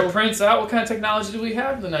stairwell. Picture prints out. What kind of technology do we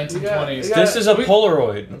have in the 1920s? We got- This is a we-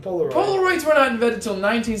 Polaroid. Polaroid. Polaroids were not invented until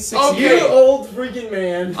 1968. You old freaking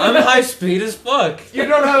man. I'm high speed as fuck. You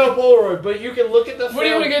don't have a Polaroid, but you can look at the film. What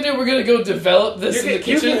are we gonna do? We're gonna go develop this in the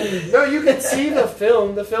kitchen? No, you can see the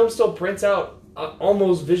film. The film still prints out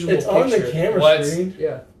almost visual It's on picture. the camera What? screen.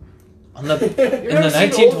 Yeah. On the You've in never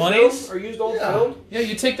the seen old 1920s. film or used old Yeah. film? Yeah,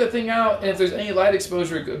 you take that thing out, and if there's any light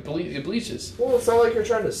exposure, it bleaches. Well, it's not like you're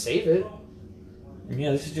trying to save it.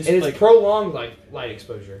 Yeah, this is just And it's like prolonged light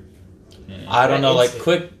exposure. I don't know, like Instant.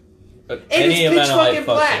 quick. it's Any pitch amount of light fucking fucks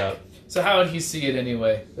black. it up. So how would he see it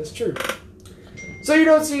anyway? That's true. So you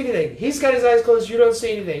don't see anything. He's got his eyes closed. You don't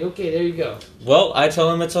see anything. Okay, there you go. Well, I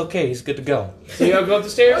tell him it's okay. He's good to go. So you gotta go up the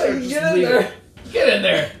stairs or Hey, just get in leave there. it? Get in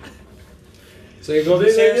there. So you go up the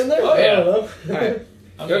Did they stairs. get in there? Oh, yeah. I don't know. All right.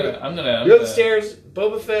 I'm Go- gonna. You go up the stairs.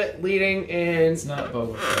 Boba Fett leading It's and not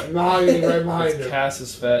Boba Fett. Mahogany right behind It's him.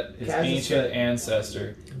 Cassus Fett, his Cassus ancient Fett.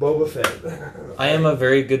 ancestor. Boba Fett. I am a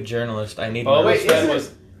very good journalist. I need Boba my wait, Fett isn't was.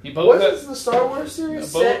 Boba Fett, Wasn't the Star Wars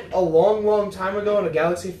series Boba- set a long, long time ago in a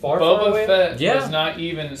galaxy far, far Boba away? Fett Yeah. was not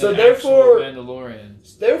even So an therefore- actual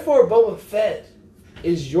Mandalorian. Therefore, Boba Fett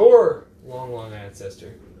is your long, long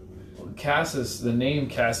ancestor. Cassus, the name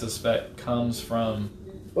Cassus Fett comes from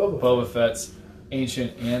Boba. Boba Fett's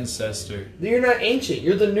ancient ancestor. You're not ancient.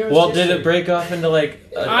 You're the newest. Well, did history. it break off into like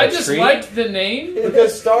a I just tree? liked the name.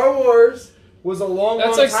 Because Star Wars was a long,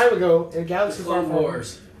 That's long like- time ago in a galaxy far, Clone far away.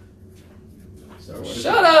 Wars. Star Wars.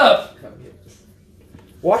 Shut up.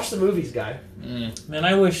 Watch the movies, guy. Man,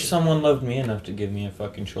 I wish someone loved me enough to give me a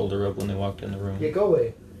fucking shoulder rub when they walked in the room. Yeah, go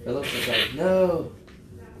away. Philip was like, no.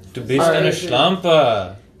 Du bist Alright. eine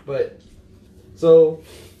Schlampe. But so,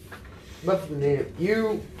 nothing there.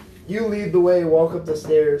 You lead the way. Walk up the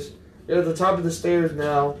stairs. You're at the top of the stairs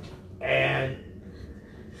now, and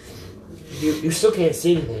you still can't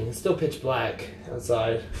see anything. It's still pitch black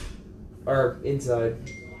outside or inside.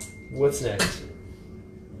 What's next?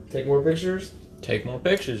 Take more pictures. Take more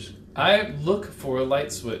pictures. I look for a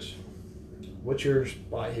light switch. What's your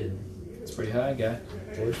spot hidden? It's pretty high, guy.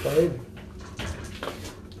 What's your spot hidden?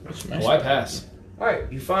 What's Oh, I pass. All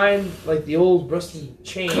right, you find like the old rusty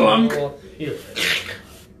chain, Clunk.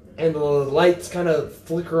 and the lights kind of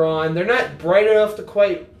flicker on. They're not bright enough to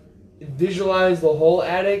quite visualize the whole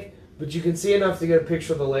attic, but you can see enough to get a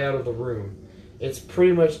picture of the layout of the room. It's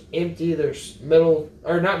pretty much empty. There's metal,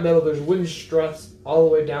 or not metal. There's wooden struts all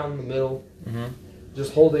the way down the middle, Mm-hmm.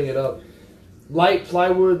 just holding it up. Light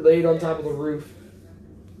plywood laid on top of the roof,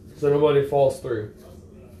 so nobody falls through.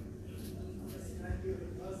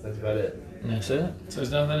 That's about it. That's it. So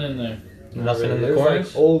there's nothing in there. Nothing in the There's, corners.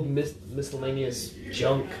 like old miscellaneous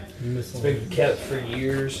junk. It's been kept for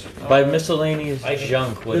years. By miscellaneous Like,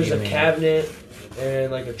 junk, what do There's you a mean? cabinet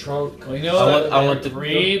and like a trunk. Well, you know I what? want the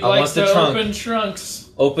Reed I want likes the to trunk. open trunks.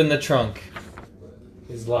 Open the trunk.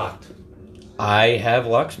 Is locked. I have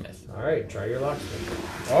locksmith. All right, try your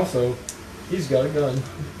locksmith. Also, he's got a gun.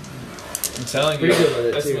 I'm telling you. Pretty good with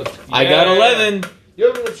it, that's too. what- I got Yeah. 11. You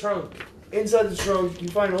open the trunk. Inside the trunk, you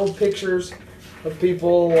find old pictures of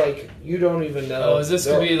people like you don't even know. Oh, is this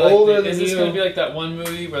They're gonna be like? older Is than this you? gonna be like that one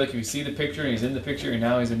movie where like you see the picture and he's in the picture and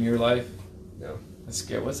now he's in your life? No. That's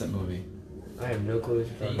scary. What's that movie? I have no clue what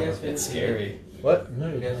you're Hey, talking you guys about. finished It's the game? scary. What? No,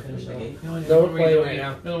 You guys finished the game? No, No, we're where he- playing where right he-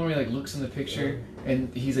 now. No, where he like looks in the picture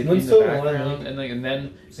and he's like One's in the still alive, background right? and like and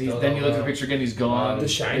then Still then you look at the alive. picture again he's gone. The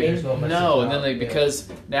Shining? No, and then like because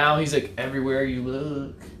now he's like everywhere you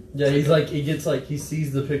look. Yeah, he's like, he gets like, he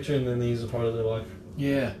sees the picture and then he's a part of their life.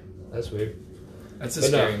 Yeah, That's weird. that's a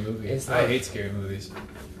But no, scary movie. it's I not. hate scary movies.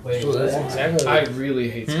 Wait, So that's what? exactly. I really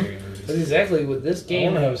hate Hmm? scary That's movies. exactly what this I game.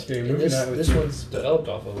 want to have a scary and movie this night with this you. one's developed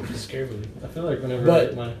off of. It's a scary movie. I feel like whenever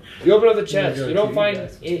But- my You open up the Yeah, chest. go You don't to find you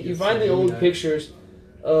guys. it, you It's find the like old that. pictures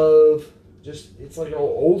of just it's like an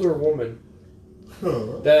older woman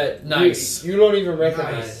that Nice. you don't even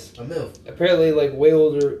recognize. Nice. A MILF. Apparently, like way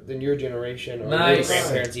older than your generation or Nice. your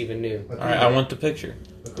grandparents even knew. A Alright, I want the picture.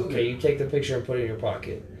 cougar. Okay, you take the picture and put it in your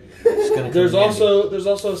pocket. It's gonna come There's in handy.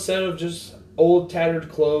 also a set of just old tattered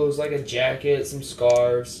clothes, like a jacket, some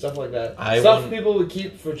scarves, stuff like that. I Stuff want- people would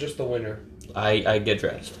keep for just the winter. I get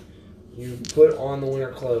dressed. You put on the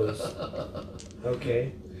winter clothes.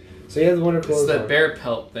 Okay. So you have the winter It's clothes that on. bear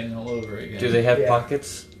pelt thing all over again. Do they have Yeah.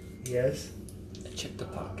 pockets? Yes. Check the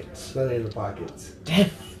pockets. Nothing in the pockets. Damn.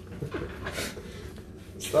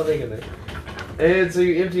 There's nothing in there. And so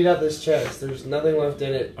you emptied out this chest. There's nothing left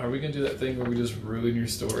in it. Are we gonna do that thing where we just ruin your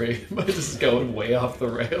story by just going way off the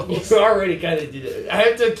rails? You already kind of did it. I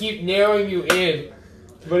have to keep narrowing you in,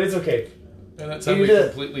 but it's okay. And that time You we did it.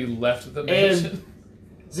 completely left the mansion.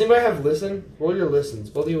 Does anybody have listen? Roll your listens.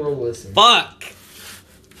 Both of you roll listen. Fuck!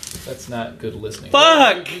 That's not good listening.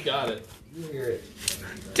 Fuck! You got it. You hear it.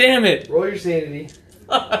 Damn it! Roll your sanity.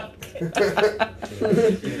 Fuck!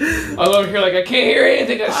 I'm over here like I can't hear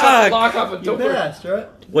anything. I shut Fuck. the lock off a You door. passed, right?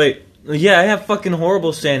 Wait, yeah, I have fucking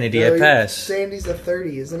horrible sanity. I pass. Sandy's a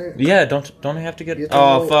 30, isn't it? Yeah, don't I have to get? You have to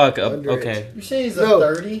Oh roll fuck! under it. Okay. You're saying he's No.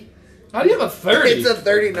 a 30? How do you have a 30? It's a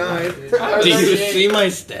 39. I have Do a you 38. see my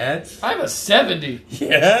stats? I have a 70.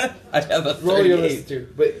 Yeah, I have a Roll your 38. listen too.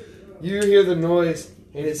 But you hear the noise,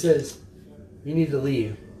 and it says, "You need to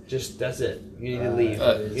leave." Just that's it. You need to leave.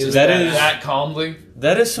 Just That that, is- that calmly.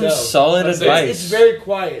 That is some No. solid That's- advice. It's very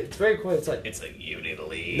quiet. It's very quiet. It's like It's like you need to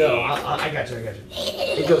leave. no. I got you. I got you.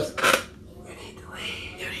 It goes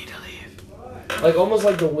You need to leave. like almost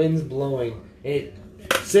like the wind's blowing. And it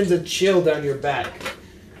sends a chill down your back.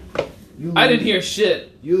 You I lose- didn't hear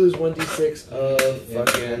shit. You lose 1d6 of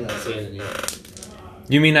fucking sanity.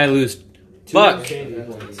 You mean I lose? 2 Fuck. sanity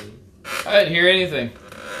points. I didn't hear anything.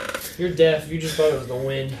 You're deaf. You just thought it was the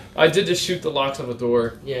wind. I did just shoot the locks of a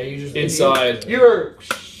door Yeah, you just inside. You were.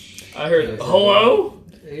 I heard hello.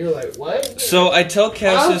 You're like what? So I tell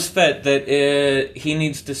Cassius Fett that he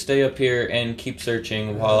needs to stay up here and keep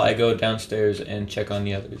searching while I go downstairs and check on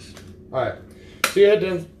the others. All right. So you head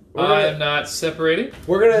down. I'm not separating.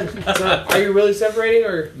 We're gonna. So are you really separating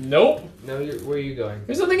or Nope. no? Where are you going?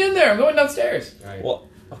 There's nothing in there. I'm going downstairs. All right. Well,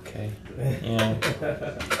 okay. Yeah.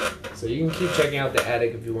 So you can keep checking out the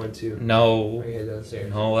attic if you want to. No. Or you head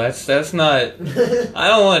downstairs. No, that's not. I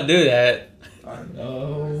don't want to do that.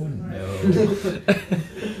 Oh no.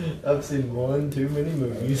 I've seen one too many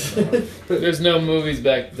movies. There's no movies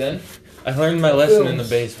back then. I learned my lesson in the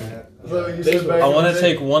basement. So you sit back I and want to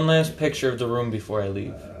say- take one last picture of the room before I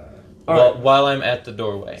leave. All right. While I'm at the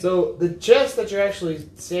doorway. So the chest that you're actually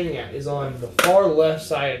standing at is on the far left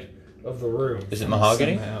side of the room. Is it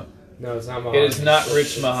mahogany? Somehow. No, it's not It mahogany. is not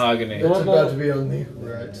rich mahogany. It's about to be on the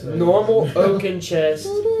right side. Normal oaken chest.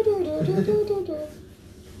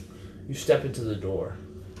 You step into the door.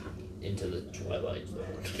 Into the twilight zone.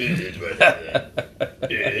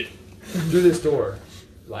 Through this door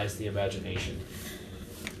lies the imagination.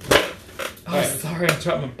 Oh, sorry, I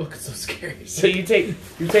dropped my book. It's so scary. So you take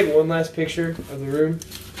one last picture of the room.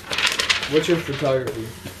 What's your photography?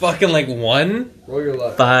 Fucking like 1? Roll your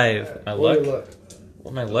luck. 5. My Roll luck. your luck.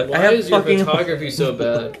 Well, my luck. Why I have is your fucking. photography so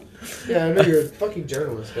bad? Yeah, I know you're a fucking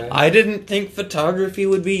journalist, guy. I didn't think photography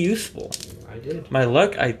would be useful. I did. My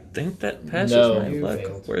luck. I think that passes No. my You luck.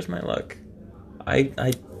 failed. Where's my luck? I.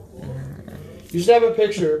 You snap a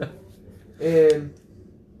picture, and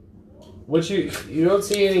what you don't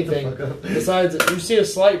see anything besides you see a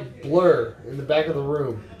slight blur in the back of the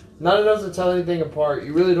room. Not enough to tell anything apart.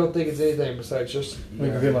 You really don't think it's anything besides just Let me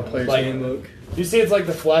go get my player's Like- handbook. you see it's like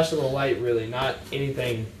the flash of the light. Really, not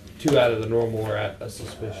anything too out of the normal or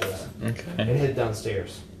suspicious. And Okay. head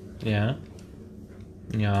downstairs. Yeah.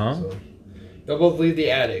 Yeah. So they'll both leave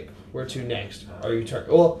the attic. Where to next? Are you turn?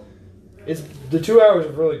 Well, it's the 2 hours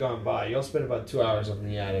have really gone by. You'll spend about 2 hours up in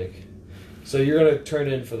the attic. So you're gonna turn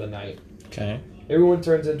in for the night. Okay. Everyone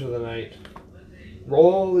turns into the night.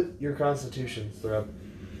 Roll your constitutions throughout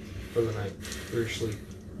for the night. For your sleep.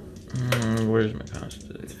 Where's my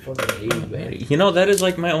constitution? Fucking 80, man. You know that is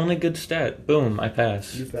like my only good stat. Boom! I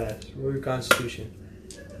pass. You pass. Roll your constitution.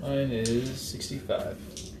 Mine is 65.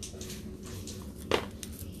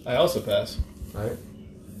 I also pass. Alright.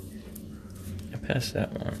 I passed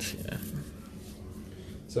that once. Yeah.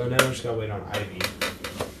 So now we're just gonna wait on Ivy.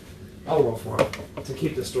 I'll roll for him to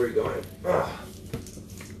keep the story going.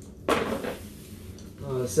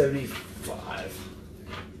 75.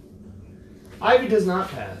 Ivy does not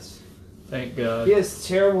pass. Thank God. He has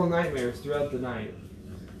terrible nightmares throughout the night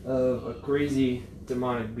of a crazy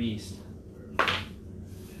demonic beast.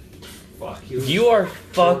 Fuck. He You are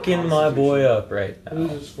fucking my boy up right He now.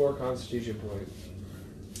 loses 4 constitution points.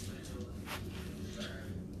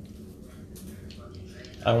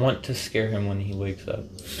 I want to scare him when he wakes up.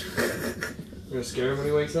 You're gonna scare him when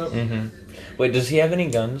he wakes up? Mm-hmm. Wait, does he have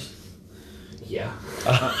any guns? Yeah.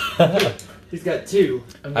 He's got two.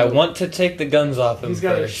 I want to take the guns off him He's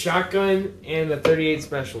got a first. shotgun and a 38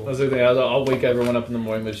 special. Those are the things. I'll wake everyone up in the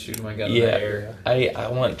morning with shooting my gun in the Yeah. air. I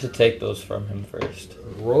want to take those from him first.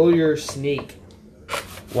 Roll your sneak.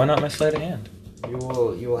 Why not my sleight of hand? You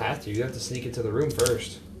will have to. You have to sneak into the room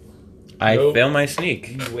first. I Nope. fail my sneak.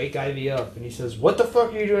 You wake Ivy up and he says, "What the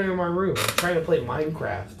fuck are you doing in my room? I'm trying to play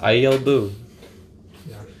Minecraft." I yell boo.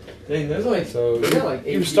 Dang, there's like So we got like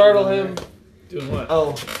 8 you startle people in him. there. Doing what?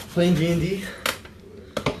 Oh, Playing D&D.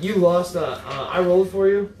 you lost. I rolled for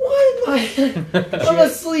you. What? I'm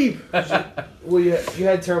asleep. Well, you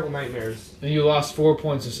had terrible nightmares. And you lost 4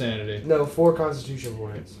 points of sanity. No, 4 Constitution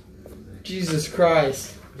points Jesus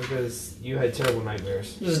Christ. because you had terrible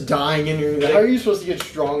nightmares. Just dying in your... How are you supposed to get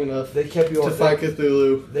strong enough They kept you to up. fight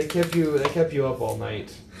Cthulhu They kept you up all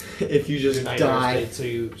night. if you just Nightmares die? did, so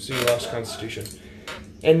you lost Constitution.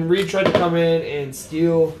 And Reed tried to come in and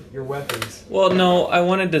steal your weapons, Well, no, I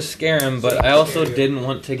wanted to scare him, but I also didn't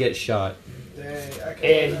want to get shot.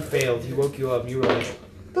 and he failed. He woke you up. You were like,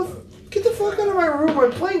 "Get the fuck out of my room!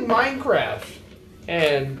 I'm playing Minecraft."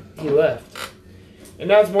 And he left. And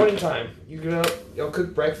now it's morning time. You get up. Y'all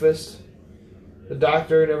cook breakfast. The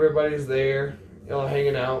doctor and everybody's there. Y'all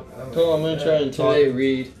hanging out. Tell him I'm gonna try and intimidate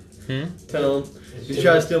Reed. Tell him, if you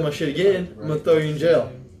try to steal my shit again, I'm gonna throw you in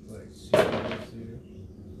jail.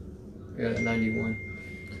 I got a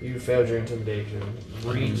 91. You failed your intimidation.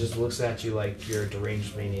 Reed just looks at you like you're a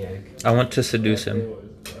deranged maniac. I want to seduce him.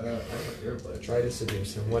 Try to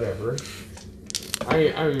seduce him, whatever. I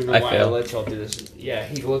don't even know I why fail. I let y'all do this. Yeah,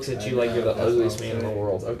 he looks at you like you're the ugliest man in the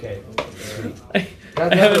world. Okay, sweet. I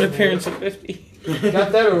Got have an over appearance with. of 50.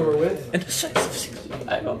 Got that over with. And a size of 60.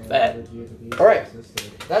 I'm fat. Alright,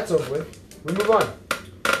 that's over with. We move on.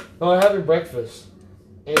 Now I have your breakfast.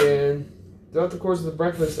 And throughout the course of the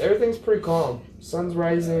breakfast, everything's pretty calm. Sun's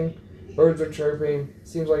rising, birds are chirping.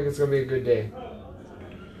 Seems like it's going to be a good day.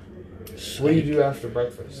 What do you do after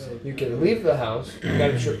breakfast? You can leave the house. You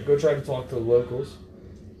gotta go try to talk to the locals.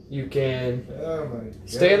 You can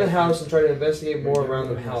stay in the house and try to investigate more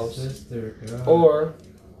around the house. Or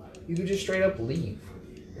you could just straight up leave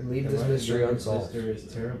and leave this mystery unsolved.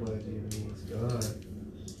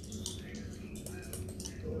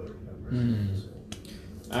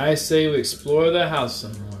 I say we explore the house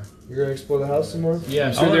some more. You're gonna explore the house some more?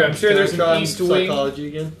 Yeah, I'm sure there's an east wing. Psychology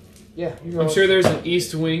again. Yeah, you I'm sure there's an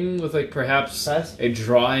east wing with like perhaps Pass? a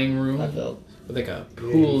drawing I room felt. with like a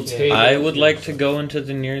pool you can't. table. I would like to go into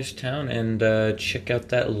the nearest town and check out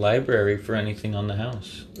that library for anything on the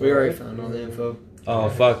house. We already found all the info. Oh,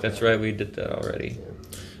 fuck, that's right, we did that already.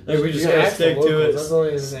 Like, we just You gotta ask the stick to locals. That's it. the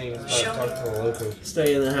only thing. Is about talk to the locals.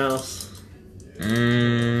 Stay in the house.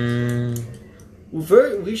 Mmm.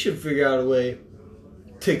 We should figure out a way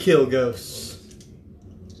to kill ghosts.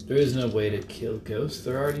 There is no way to kill ghosts.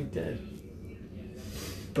 They're already dead.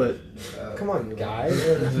 But Come on, guys.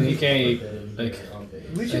 You can't like.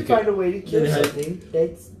 We should Okay. find a way to kill Yeah. something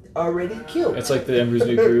that's already killed. It's like the Emperor's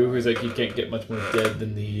New Groove, who's like, you can't get much more dead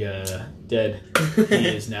than the dead he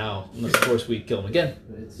is now, unless of course we kill him again.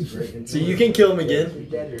 so you can kill him again.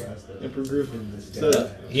 Deader. Emperor Griffin.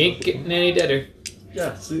 So He ain't getting any deader.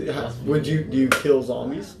 yeah. So do you kill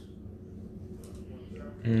zombies?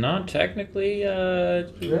 Not technically, Yeah.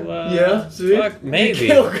 See? fuck, You maybe.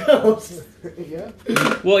 kill ghosts. Yeah.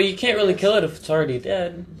 Well, you can't really kill it if it's already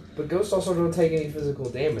dead. But ghosts also don't take any physical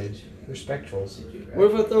damage. They're spectrals.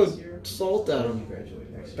 What if I throw salt at them?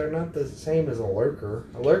 They're not the same as a lurker.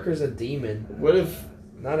 A lurker's a demon, What if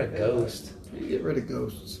not a ghost. you get rid of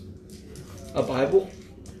ghosts? A Bible?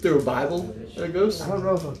 Through a Bible at a ghost? I don't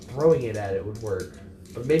know if throwing it at it would work.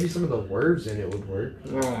 But maybe some of the words in it would work.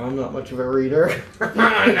 Oh, I'm not much of a reader.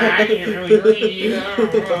 I can't really read.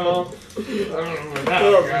 Oh,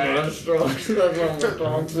 that's not strong. That's not my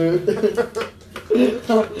strong suit.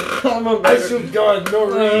 I'm a I better, shoot God,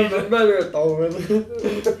 no I'm read. better at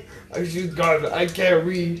throwing. I shoot God, I can't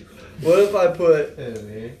read. What if I put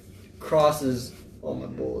crosses on my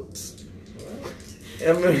bullets?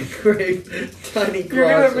 I'm gonna create tiny crosses.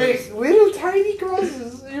 You're gonna make little tiny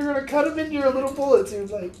crosses. You're gonna cut them into your little bullets. You're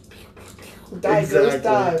like, die, Exactly. ghost,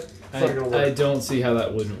 die. It's not gonna work. I don't see how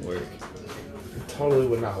that wouldn't work. It totally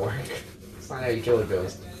would not work. It's not how you kill a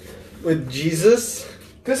ghost. With Jesus?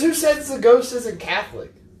 Because who says the ghost isn't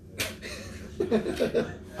Catholic?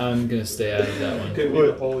 I'm gonna stay out of that one. Could be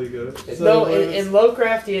the Holy Ghost. So No, what in, is- in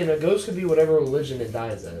Lovecraftian, a ghost could be whatever religion it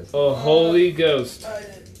dies as. Oh, Holy Ghost.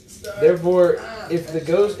 Therefore, if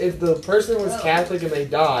the person was Catholic and they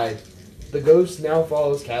died, the ghost now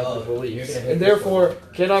follows Catholic beliefs, and therefore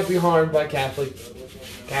cannot be harmed by Catholic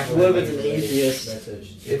What if it's an atheist?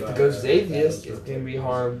 If the ghost is atheist, it can be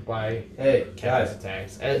harmed by Hey, gas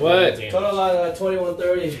attacks. What? total line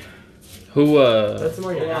 2130. Who, That's in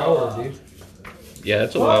like an hour, dude. yeah,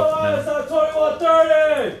 that's a while from now.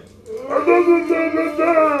 2130.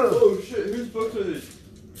 Oh shit! Whose books are these?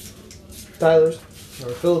 Tyler's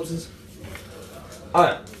or Phillips's.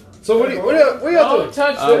 Alright. So what y'all Don't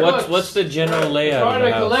touch the books. What's the general layout Part of of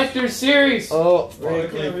the a house? collector's series. Oh, Really you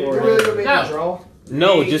really gonna make No. me draw?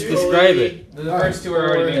 No, just describe it. The first two are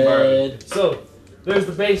already being borrowed. So, there's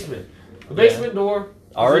the basement. The basement door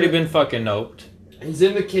Already been fucking oped. is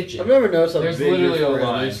in the kitchen. I've never noticed how There's big literally your a forehead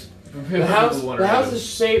line. is. The house is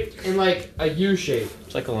shaped in like a U shape.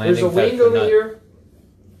 It's like a There's landing a pad wing for over nut. here.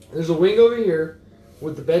 There's a wing over here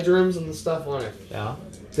with the bedrooms and the stuff on it. Yeah.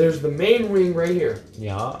 There's the main wing right here.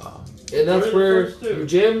 Yeah. And that's What are the where first two? your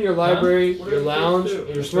gym, your library, What are your the lounge, first two? and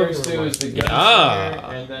your The smoking first room. two are. is the gun Yeah.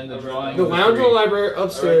 center, and then the drawing. The of lounge and the three. library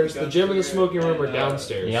upstairs, the gym and the smoking room are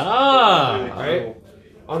downstairs. Yeah. Right?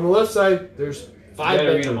 On the left side, there's 5 You gotta read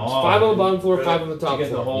bedrooms. them all. 5 on the bottom floor, 5 on the To top get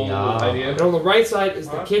the floor. whole Yeah. idea. And on the right side is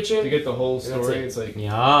the To kitchen. get the whole that's story, it. it's like Yeah.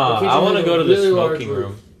 kitchen I want to has a go to the really large smoking room.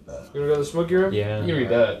 room. You wanna go to the smoking room? Yeah. you can read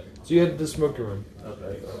that. So you head to the smoking room.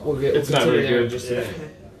 We'll It's not continue very there in good. just a minute.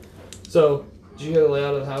 So, did you hear the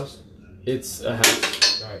layout of the house? It's a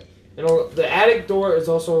house. Alright. And the attic door is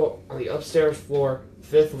also on the upstairs floor,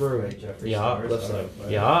 5th room. Yeah. Left side.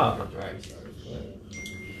 Yeah. Alright.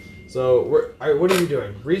 So, alright, what are you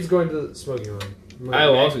doing? Reed's going to the smoking room. I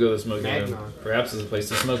will also go to the smoking room. Magnon. Perhaps there's a place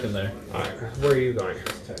to smoke in there. Alright, where are you going?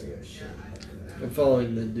 I'm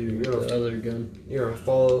following the dude with the other gun. You're gonna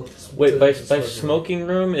follow. Wait, to by the room. smoking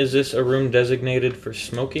room, is this a room designated for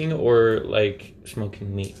smoking or like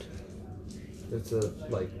smoking meat? It's a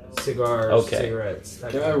like cigars, Okay. cigarettes.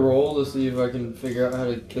 type Can of I thing. roll to see if I can figure out how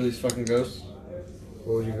to kill these fucking ghosts?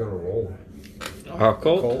 What are you gonna roll?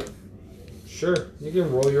 Occult? Colt? Sure, you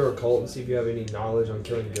can roll your occult and see if you have any knowledge on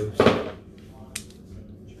killing ghosts. Did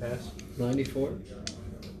you pass? 94?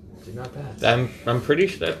 Did not pass. I'm pretty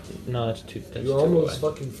sure that no, that's too. That's You too almost high.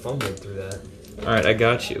 fucking fumbled through that. All right, I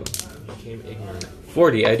got you. You became ignorant.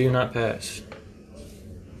 40. I do not pass.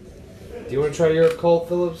 Do you want to try your occult,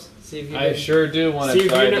 Phillips? See if you I can- sure do want see to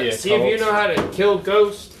if try you know, the see if you know occult. how to kill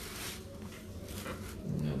ghosts.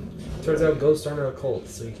 Turns out ghosts aren't a cult,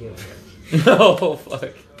 so you can't. No,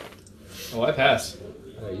 fuck. Oh, I pass.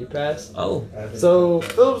 Alright, you pass. Oh. So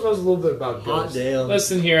Phillips knows a little bit about Hot ghosts. damn.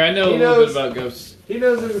 Listen here, I know He a little knows- bit about ghosts. He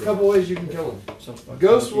knows there's a couple ways you can kill them. So fucking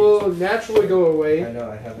Ghosts will naturally go away I know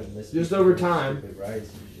I haven't listened. just to over this time. stupid Rise.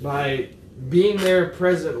 By being there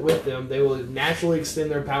present with them, they will naturally extend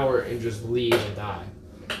their power and just leave and die.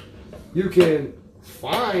 You can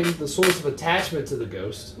find the source of attachment to the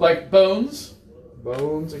ghost. Like bones?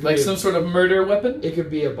 Bones. It could Like be some sort of murder weapon? It could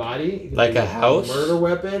be a body. It could Like be a house? murder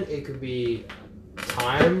weapon. It could be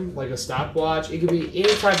time, like a stopwatch. It could be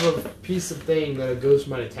any type of piece of thing that a ghost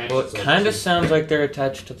might attach Well, it itself kind to. of sounds like they're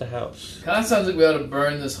attached to the house. Kind of sounds like we ought to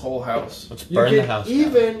burn this whole house. Let's You burn can the house down.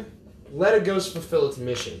 even let a ghost fulfill its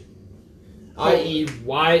mission. I.e.,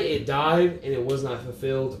 why it died and it was not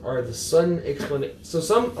fulfilled, or the sudden explanation. So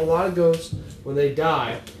a lot of ghosts, when they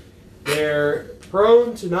die, they're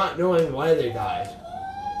prone to not knowing why they died,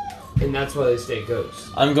 and that's why they stay ghosts.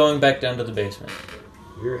 I'm going back down to the basement.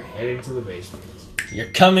 You're heading to the basement. You're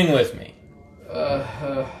coming with me.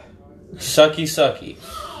 Sucky, sucky.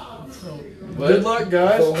 Good luck,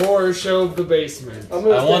 guys. The horror show of the basement. I'm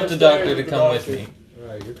gonna I want stand the doctor upstairs to the come with doctor. me.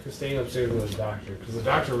 Alright, you're staying upstairs with the doctor, because the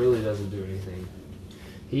doctor really doesn't do anything.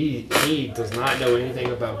 He does not know anything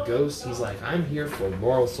about ghosts. He's like, I'm here for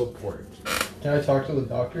moral support. Can I talk to the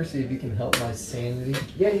doctor, see if he can help my sanity?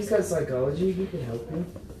 Yeah, he's got psychology. He can help you.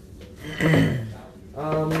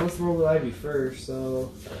 Let's roll with Ivy first.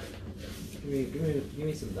 So, give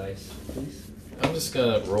me some dice, please. I'm just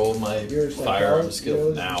gonna roll my You're a firearm psychologist- skill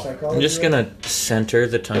you're a now. psychologist? I'm just gonna center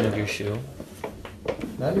the tongue of your shoe.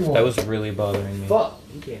 91. That was really bothering me. Fuck!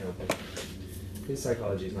 You can't help him. His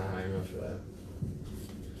psychology is not high enough for that.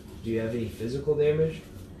 Do you have any physical damage?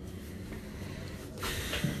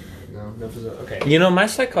 No physical. Okay. You know, my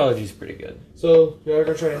psychology's pretty good. So you're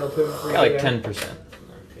gonna try to help him. I got like 10%.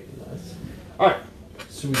 All right.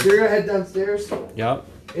 So you're gonna head downstairs Yup.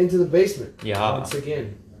 into the basement. Yeah. Once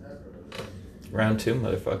again. Round 2,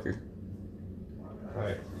 motherfucker.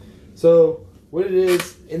 Alright. So, what it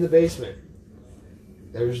is in the basement,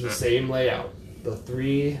 there's the same layout. The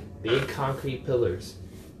 3 big concrete pillars.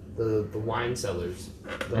 The wine cellars.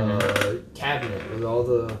 The cabinet with all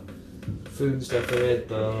the food and stuff in it.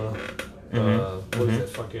 What is it?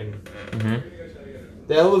 Fucking... Mm-hmm.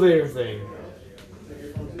 The elevator thing.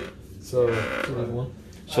 So,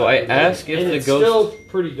 So I ask if and the it's ghost. still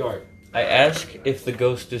pretty dark. I ask if the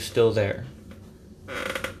ghost is still there.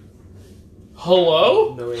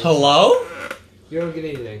 Hello? No answer. Hello? You don't get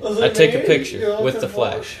anything. I take a picture with the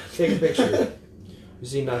flash. Take a picture. You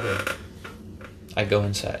see nothing. I go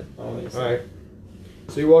inside. Alright.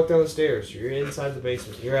 So you walk down the stairs. You're inside the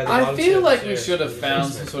basement. You're at the I bottom feel step like of the we stairs. should have The found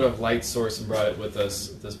some basement. sort of light source and brought it with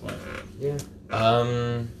us at this point. Yeah.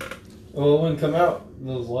 Well, it wouldn't come out.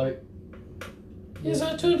 Those light. Is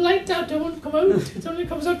it too light out? It won't come out. It only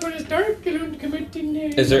comes out when it's dark. It won't come out in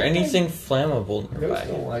there. Is there anything flammable Ghosts nearby?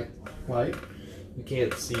 don't like light. You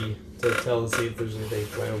can't see to tell to see if there's anything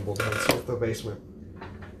flammable down the basement.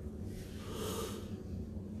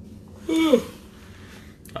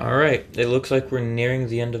 All right. It looks like we're nearing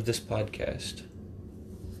the end of this podcast.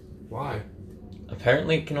 Why?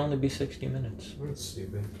 Apparently, it can only be 60 minutes. That's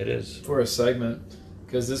stupid. It is. For a segment,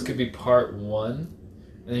 because this could be part 1, and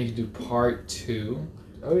then you could do part 2,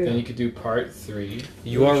 Oh yeah. then you could do part 3.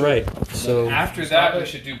 You are right. So After that, we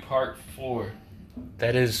should do part 4.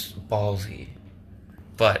 that is ballsy,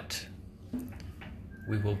 but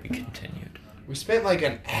we will be continued. We spent like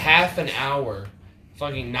half an hour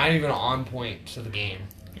fucking not even on point to the game.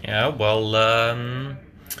 Yeah. Well,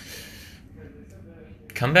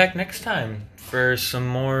 come back next time for some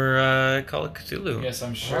more Call of Cthulhu. Yes,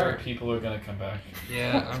 I'm sure Alright. people are going to come back.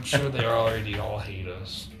 Yeah, I'm sure they already all hate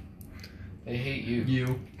us. They hate you.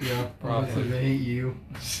 You. Yeah, Obviously, they hate you.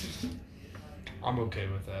 I'm okay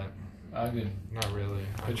with that. I'm good. Not really.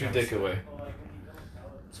 Put your dick away.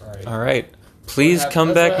 Sorry. All right. Please come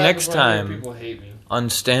That's what back happens next when I hear time People hate me. on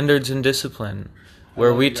Standards and Discipline, where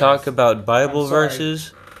love we you guys. talk about Bible I'm sorry.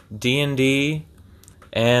 verses, D&D,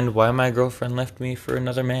 and why my girlfriend left me for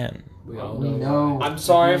another man. We all We know. know. I'm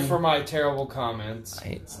sorry for my terrible comments.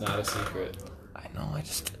 It's not a secret. I know.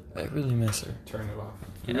 I really miss her. Turn it off.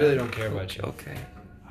 Yeah. I really don't care about you. Okay.